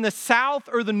come from the South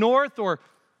or the North or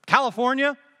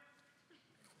California.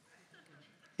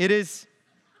 It is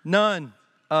none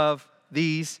of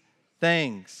these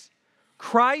things.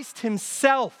 Christ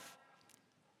himself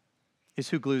is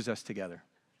who glues us together.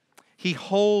 He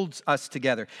holds us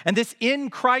together. And this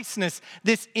in Christness,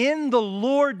 this in the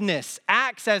Lordness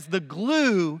acts as the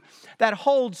glue that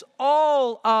holds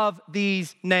all of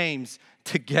these names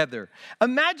together.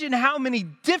 Imagine how many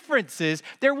differences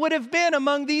there would have been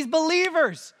among these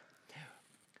believers.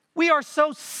 We are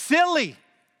so silly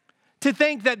to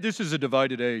think that this is a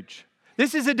divided age.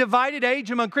 This is a divided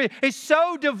age among Christians. It's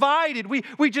so divided. We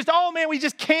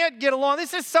just can't get along.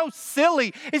 This is so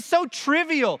silly. It's so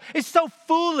trivial. It's so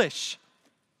foolish.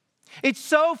 It's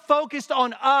so focused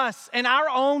on us and our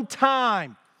own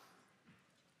time.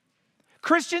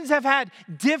 Christians have had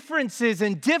differences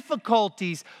and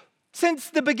difficulties since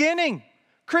the beginning.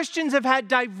 Christians have had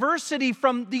diversity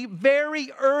from the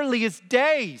very earliest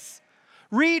days.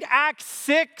 Read Acts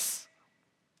 6.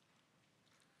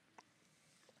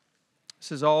 This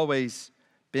has always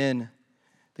been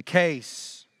the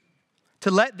case.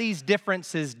 To let these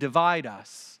differences divide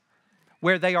us,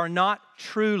 where they are not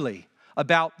truly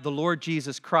about the Lord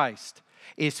Jesus Christ,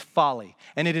 is folly,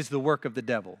 and it is the work of the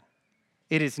devil.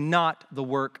 It is not the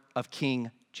work of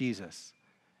King Jesus.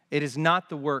 It is not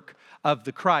the work of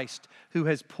the Christ who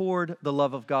has poured the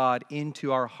love of God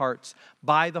into our hearts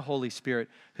by the Holy Spirit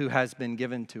who has been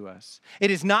given to us.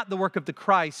 It is not the work of the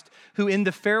Christ who in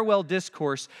the farewell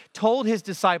discourse told his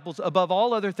disciples, above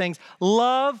all other things,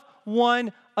 love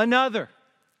one another.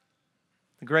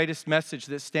 The greatest message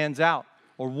that stands out,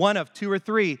 or one of two or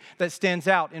three that stands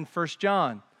out in 1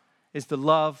 John, is the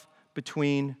love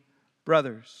between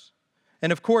brothers.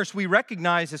 And of course, we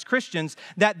recognize as Christians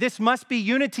that this must be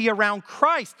unity around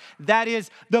Christ. That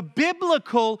is the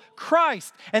biblical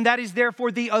Christ. And that is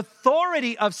therefore the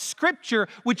authority of Scripture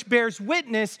which bears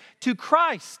witness to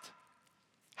Christ.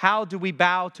 How do we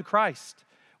bow to Christ?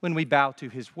 When we bow to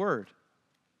His Word.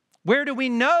 Where do we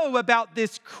know about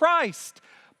this Christ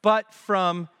but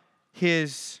from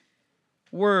His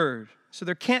Word? So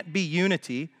there can't be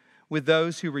unity with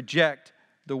those who reject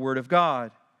the Word of God.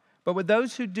 But with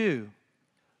those who do,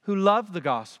 who love the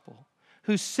gospel,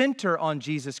 who center on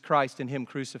Jesus Christ and Him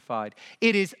crucified.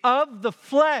 It is of the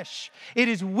flesh. It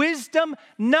is wisdom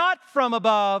not from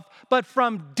above, but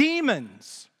from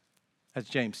demons, as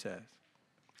James says,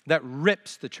 that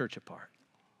rips the church apart.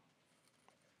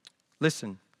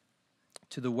 Listen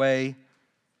to the way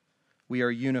we are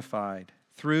unified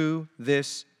through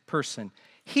this person.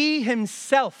 He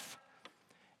Himself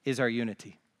is our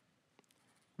unity.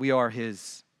 We are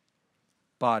His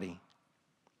body.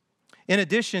 In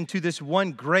addition to this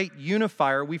one great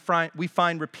unifier, we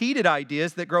find repeated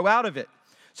ideas that grow out of it.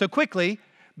 So quickly,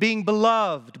 being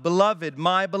beloved,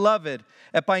 my beloved,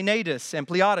 Epainetus,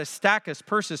 Ampliatus, Stachys,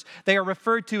 Persis, they are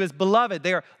referred to as beloved.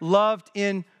 They are loved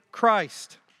in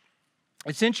Christ.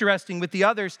 It's interesting with the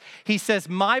others, he says,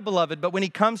 my beloved, but when he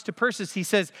comes to Persis, he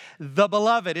says, the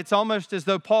beloved. It's almost as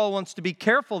though Paul wants to be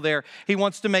careful there. He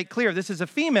wants to make clear, this is a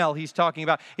female he's talking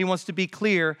about. He wants to be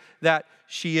clear that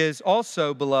she is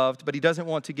also beloved, but he doesn't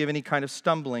want to give any kind of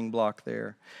stumbling block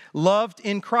there. Loved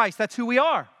in Christ, that's who we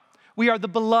are. We are the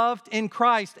beloved in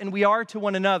Christ, and we are to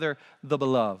one another the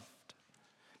beloved.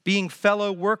 Being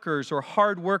fellow workers or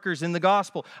hard workers in the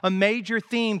gospel. A major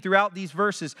theme throughout these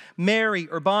verses. Mary,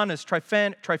 Urbanus,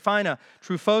 Tryphina,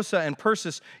 Tryphosa, and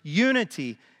Persis.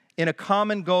 Unity in a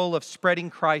common goal of spreading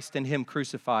Christ and Him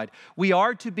crucified. We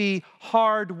are to be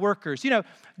hard workers. You know,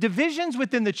 divisions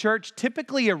within the church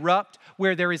typically erupt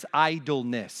where there is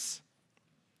idleness.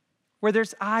 Where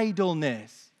there's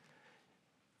idleness.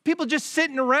 People just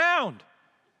sitting around,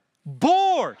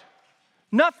 bored.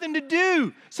 Nothing to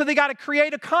do. So they got to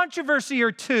create a controversy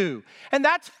or two. And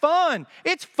that's fun.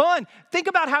 It's fun. Think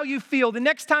about how you feel the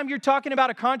next time you're talking about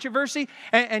a controversy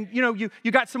and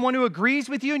you got someone who agrees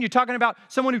with you and you're talking about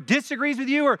someone who disagrees with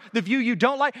you or the view you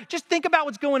don't like. Just think about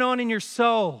what's going on in your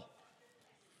soul.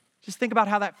 Just think about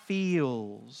how that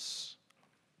feels.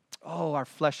 Oh, our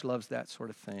flesh loves that sort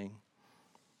of thing.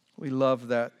 We love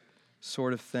that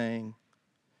sort of thing.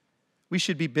 We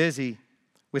should be busy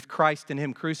with Christ and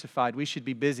Him crucified. We should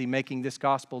be busy making this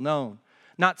gospel known,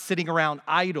 not sitting around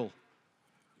idle,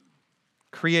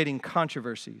 creating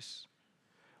controversies.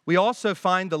 We also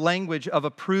find the language of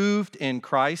approved in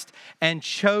Christ and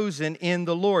chosen in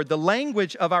the Lord. The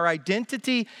language of our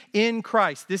identity in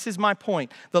Christ. This is my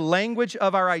point. The language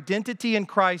of our identity in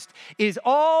Christ is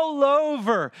all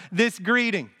over this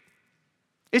greeting.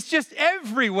 It's just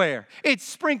everywhere. It's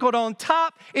sprinkled on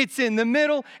top, it's in the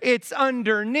middle, it's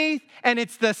underneath, and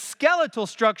it's the skeletal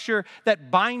structure that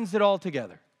binds it all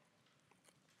together.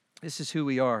 This is who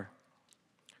we are.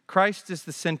 Christ is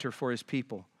the center for His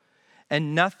people,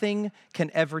 and nothing can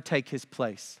ever take His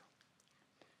place.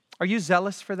 Are you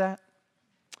zealous for that?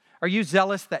 Are you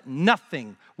zealous that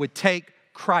nothing would take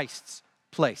Christ's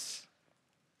place?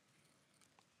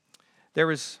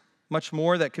 There is much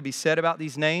more that could be said about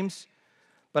these names,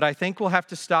 but I think we'll have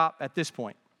to stop at this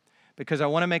point because I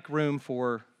want to make room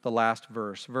for the last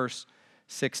verse, verse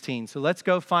 16. So let's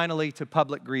go finally to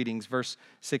public greetings, verse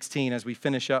 16, as we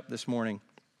finish up this morning.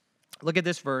 Look at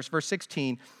this verse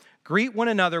 16. Greet one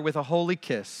another with a holy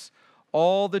kiss.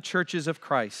 All the churches of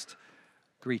Christ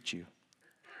greet you.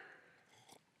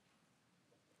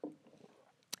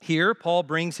 Here, Paul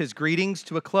brings his greetings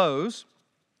to a close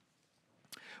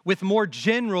with more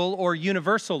general or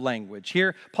universal language.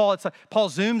 Here, Paul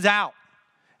zooms out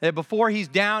That before he's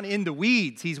down in the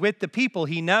weeds, he's with the people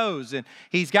he knows, and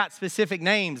he's got specific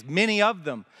names, many of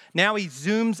them. Now he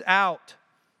zooms out.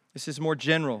 This is more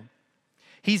general.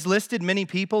 He's listed many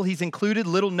people. He's included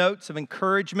little notes of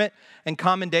encouragement and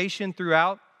commendation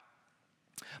throughout.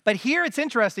 But here it's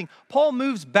interesting. Paul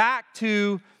moves back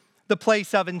to the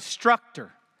place of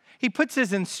instructor. He puts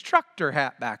his instructor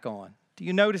hat back on. Do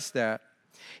you notice that?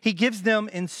 He gives them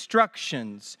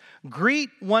instructions. Greet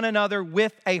one another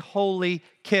with a holy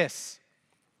kiss.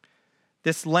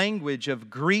 This language of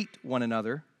greet one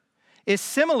another is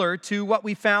similar to what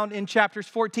we found in chapters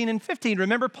 14 and 15.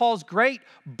 Remember, Paul's great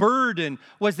burden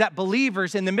was that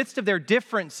believers, in the midst of their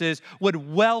differences, would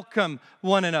welcome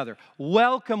one another.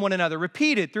 Welcome one another.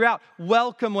 Repeated throughout,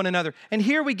 welcome one another. And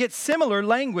here we get similar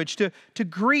language to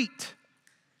greet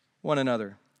one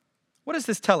another. What does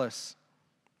this tell us?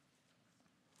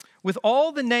 With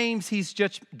all the names he's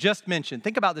just mentioned,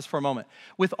 think about this for a moment.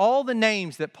 With all the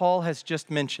names that Paul has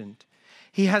just mentioned,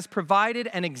 he has provided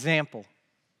an example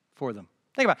for them.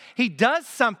 Think about it. He does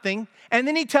something, and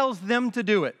then he tells them to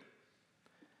do it.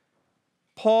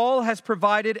 Paul has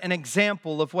provided an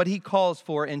example of what he calls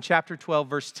for in chapter 12,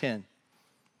 verse 10.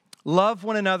 Love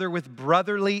one another with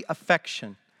brotherly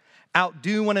affection.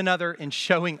 Outdo one another in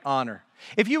showing honor.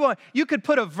 If you want, you could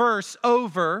put a verse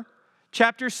over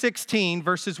chapter 16,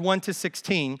 verses 1 to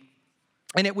 16,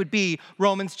 and it would be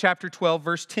Romans chapter 12,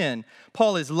 verse 10.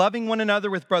 Paul is loving one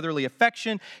another with brotherly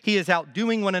affection. He is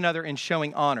outdoing one another in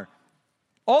showing honor.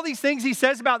 All these things he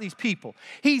says about these people,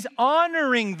 he's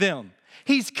honoring them.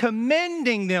 He's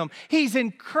commending them. He's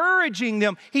encouraging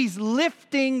them. He's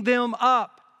lifting them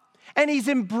up. And he's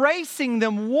embracing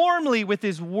them warmly with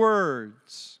his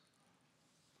words.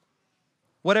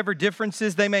 Whatever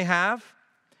differences they may have,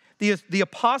 the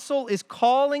apostle is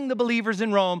calling the believers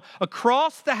in Rome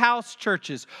across the house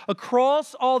churches,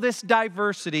 across all this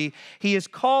diversity. He is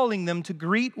calling them to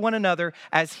greet one another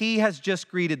as he has just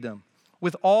greeted them,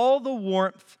 with all the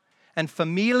warmth and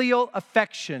familial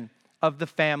affection of the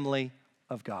family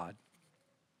of God.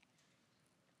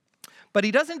 But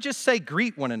he doesn't just say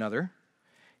greet one another.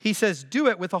 He says do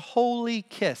it with a holy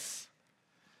kiss.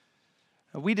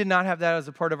 We did not have that as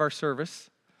a part of our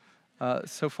service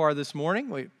so far this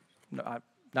morning. I'm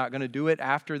not going to do it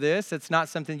after this. It's not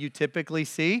something you typically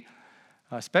see,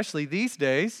 especially these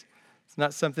days. It's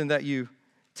not something that you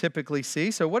typically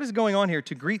see. So what is going on here?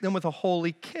 To greet them with a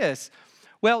holy kiss.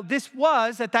 Well, this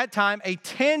was, at that time, a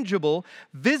tangible,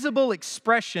 visible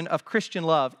expression of Christian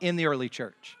love in the early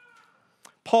church.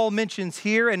 Paul mentions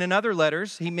here and in other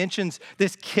letters, he mentions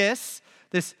this kiss,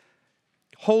 this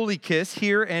holy kiss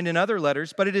here and in other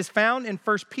letters, but it is found in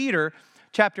 1 Peter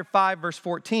chapter 5, verse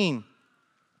 14.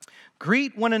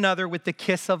 Greet one another with the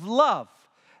kiss of love.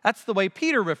 That's the way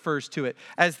Peter refers to it,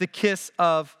 as the kiss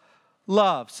of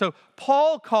love. So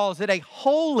Paul calls it a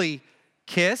holy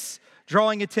kiss,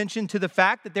 drawing attention to the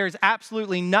fact that there is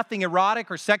absolutely nothing erotic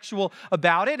or sexual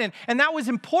about it. And that was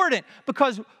important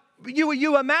because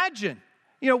you imagine,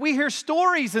 we hear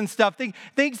stories and stuff,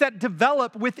 things that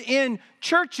develop within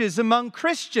churches among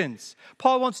Christians.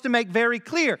 Paul wants to make very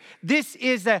clear, this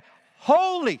is a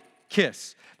holy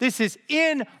kiss. This is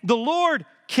in the Lord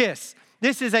kiss.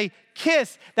 This is a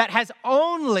kiss that has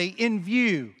only in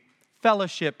view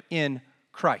fellowship in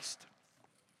Christ.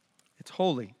 It's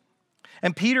holy.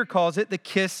 And Peter calls it the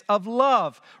kiss of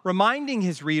love, reminding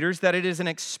his readers that it is an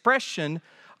expression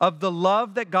of the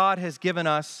love that God has given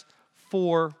us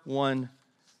for one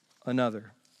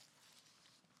another.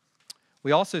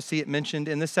 We also see it mentioned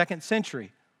in the 2nd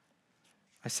century.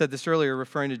 I said this earlier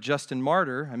referring to Justin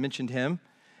Martyr. I mentioned him.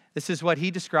 This is what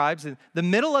he describes in the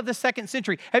middle of the 2nd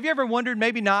century. Have you ever wondered,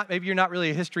 maybe you're not really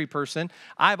a history person.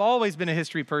 I've always been a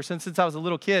history person since I was a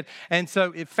little kid. And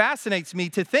so it fascinates me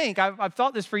to think, I've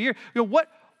thought this for years,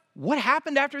 what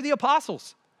happened after the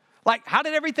apostles? Like, how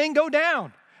did everything go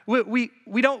down? We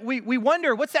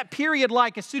wonder, what's that period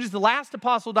like as soon as the last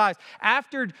apostle dies?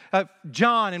 After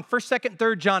John and 1st, 2nd,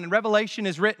 3rd John and Revelation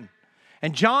is written.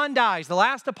 And John dies, the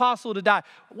last apostle to die.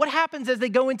 What happens as they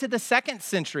go into the 2nd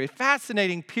century? A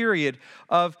fascinating period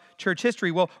of church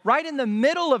history. Well, right in the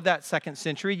middle of that 2nd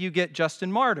century, you get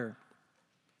Justin Martyr,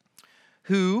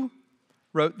 who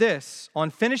wrote this: on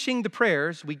finishing the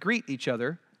prayers, we greet each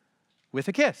other with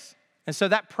a kiss. And so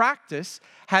that practice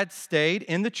had stayed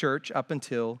in the church up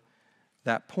until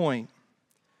that point.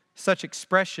 Such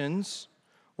expressions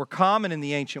were common in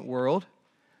the ancient world,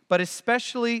 but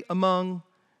especially among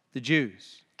the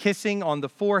Jews. Kissing on the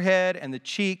forehead and the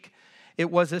cheek,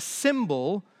 it was a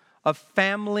symbol of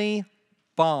family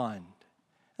bond.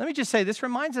 Let me just say, this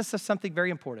reminds us of something very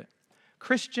important.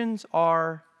 Christians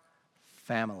are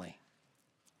family.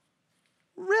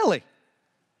 Really?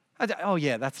 Oh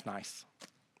yeah, that's nice.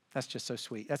 That's just so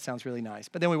sweet. That sounds really nice.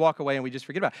 But then we walk away and we just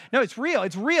forget about it. No, it's real.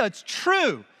 It's real. It's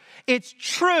true. It's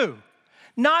true.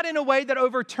 Not in a way that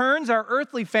overturns our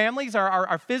earthly families,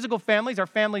 our physical families, our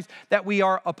families that we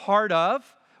are a part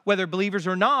of, whether believers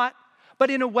or not, but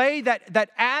in a way that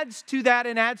adds to that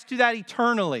and adds to that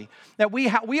eternally. That we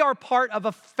are part of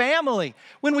a family.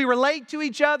 When we relate to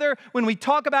each other, when we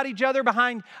talk about each other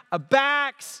behind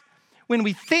backs, when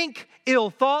we think ill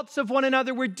thoughts of one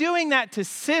another, we're doing that to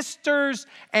sisters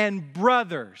and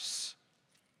brothers.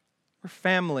 We're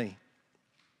family.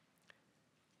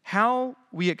 How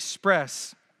we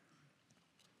express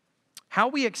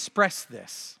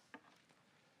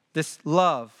this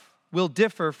love will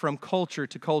differ from culture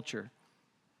to culture.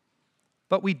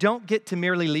 But we don't get to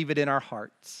merely leave it in our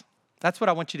hearts. That's what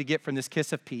I want you to get from this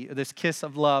kiss of peace, this kiss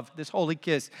of love, this holy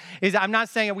kiss. I'm not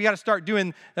saying we got to start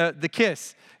doing the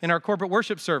kiss in our corporate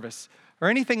worship service or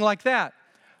anything like that.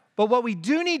 But what we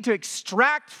do need to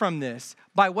extract from this,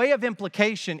 by way of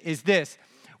implication, is this.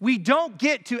 We don't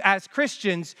get to, as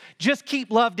Christians, just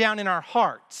keep love down in our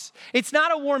hearts. It's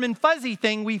not a warm and fuzzy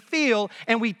thing we feel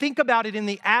and we think about it in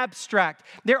the abstract.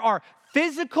 There are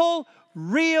physical,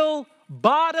 real,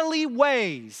 bodily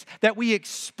ways that we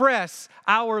express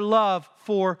our love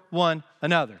for one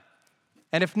another.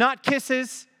 And if not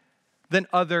kisses, then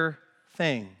other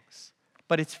things.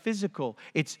 But it's physical.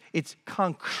 It's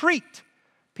concrete.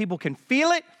 People can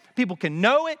feel it. People can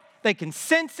know it. They can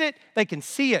sense it. They can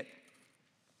see it.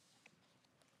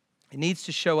 It needs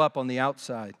to show up on the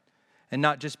outside and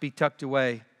not just be tucked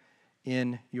away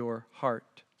in your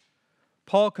heart.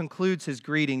 Paul concludes his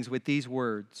greetings with these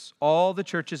words: all the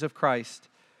churches of Christ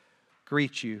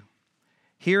greet you.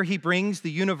 Here he brings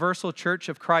the universal church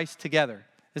of Christ together.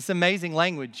 This is amazing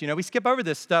language. We skip over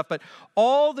this stuff, but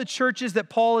all the churches that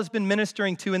Paul has been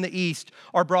ministering to in the East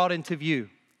are brought into view,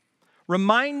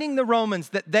 reminding the Romans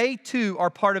that they too are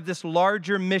part of this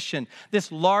larger mission, this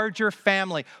larger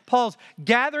family. Paul's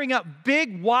gathering up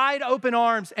big, wide open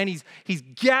arms, and he's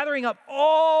gathering up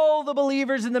all the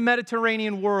believers in the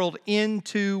Mediterranean world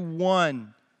into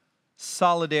one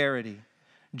solidarity.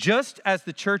 Just as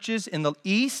the churches in the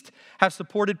East have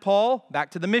supported Paul,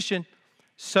 back to the mission,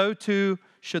 so too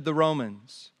should the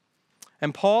Romans.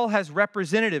 And Paul has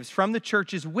representatives from the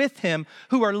churches with him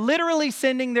who are literally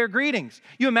sending their greetings.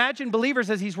 You imagine believers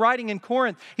as he's writing in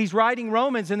Corinth, he's writing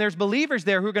Romans, and there's believers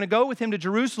there who are going to go with him to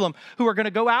Jerusalem, who are going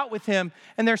to go out with him,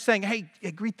 and they're saying, hey,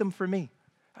 greet them for me.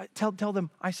 Tell them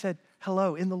I said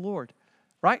hello in the Lord,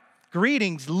 right?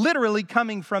 Greetings literally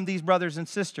coming from these brothers and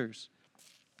sisters.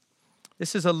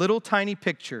 This is a little tiny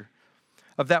picture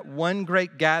of that one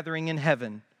great gathering in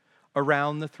heaven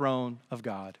around the throne of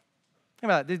God.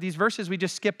 Think about it. These verses we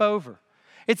just skip over.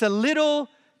 It's a little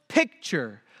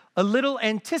picture, a little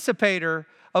anticipator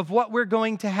of what we're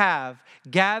going to have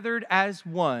gathered as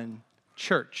one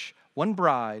church, one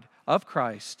bride of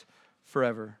Christ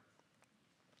forever.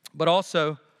 But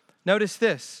also, notice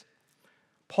this.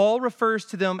 Paul refers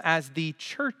to them as the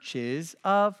churches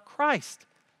of Christ.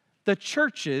 The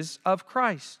churches of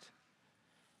Christ.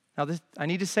 Now, I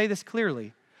need to say this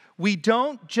clearly. We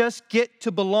don't just get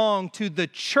to belong to the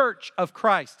church of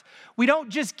Christ. We don't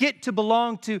just get to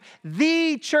belong to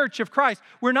the church of Christ.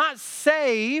 We're not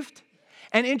saved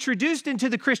and introduced into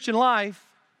the Christian life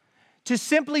to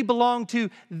simply belong to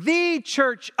the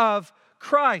church of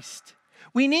Christ.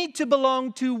 We need to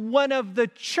belong to one of the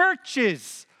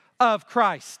churches of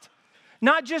Christ.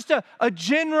 Not just a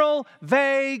general,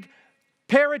 vague,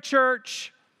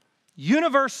 parachurch,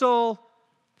 universal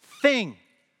thing.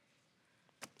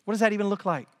 What does that even look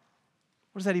like?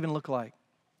 What does that even look like?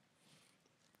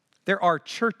 There are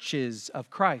churches of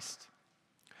Christ.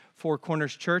 Four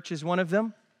Corners Church is one of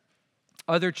them.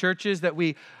 Other churches that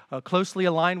we closely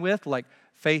align with, like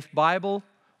Faith Bible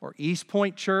or East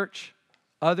Point Church,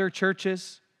 other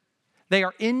churches, they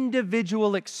are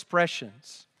individual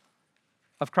expressions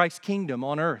of Christ's kingdom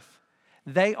on earth.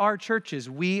 They are churches.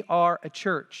 We are a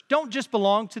church. Don't just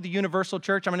belong to the universal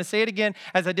church. I'm going to say it again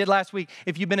as I did last week.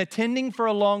 If you've been attending for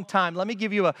a long time, let me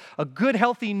give you a good,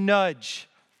 healthy nudge.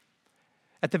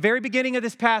 At the very beginning of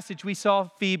this passage, we saw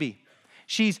Phoebe.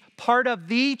 She's part of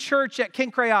the church at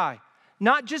Kincrayi.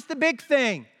 Not just the big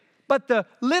thing, but the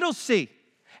little c.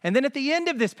 And then at the end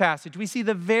of this passage, we see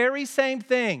the very same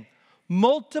thing.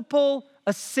 Multiple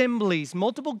assemblies,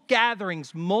 multiple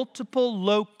gatherings, multiple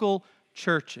local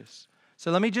churches. So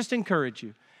let me just encourage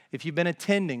you, if you've been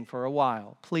attending for a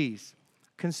while, please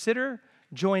consider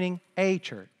joining a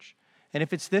church. And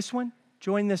if it's this one,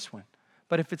 join this one.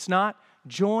 But if it's not,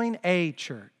 join a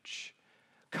church.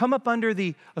 Come up under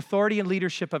the authority and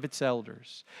leadership of its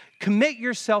elders. Commit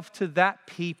yourself to that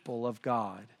people of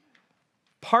God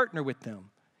Partner with them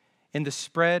in the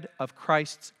spread of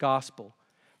Christ's gospel.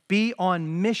 Be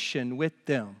on mission with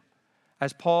them,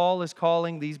 as Paul is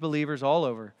calling these believers all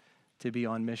over to be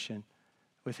on mission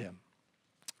with him.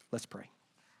 Let's pray.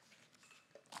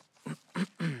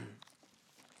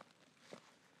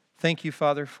 Thank you,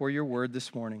 Father, for your word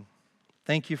this morning.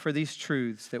 Thank you for these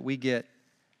truths that we get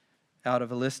out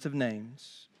of a list of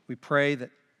names. We pray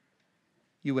that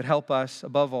you would help us,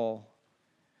 above all,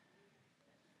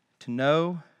 to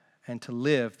know and to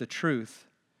live the truth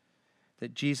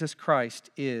that Jesus Christ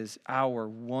is our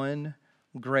one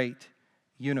great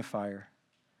unifier.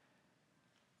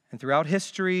 And throughout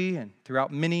history and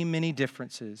throughout many, many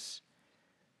differences,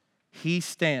 he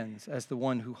stands as the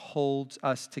one who holds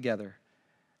us together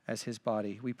as his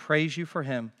body. We praise you for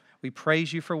him. We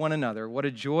praise you for one another. What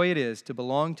a joy it is to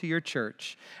belong to your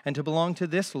church and to belong to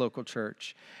this local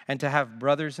church and to have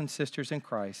brothers and sisters in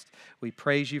Christ. We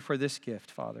praise you for this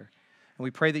gift, Father. And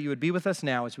we pray that you would be with us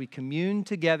now as we commune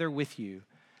together with you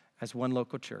as one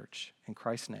local church. In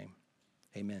Christ's name,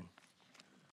 amen.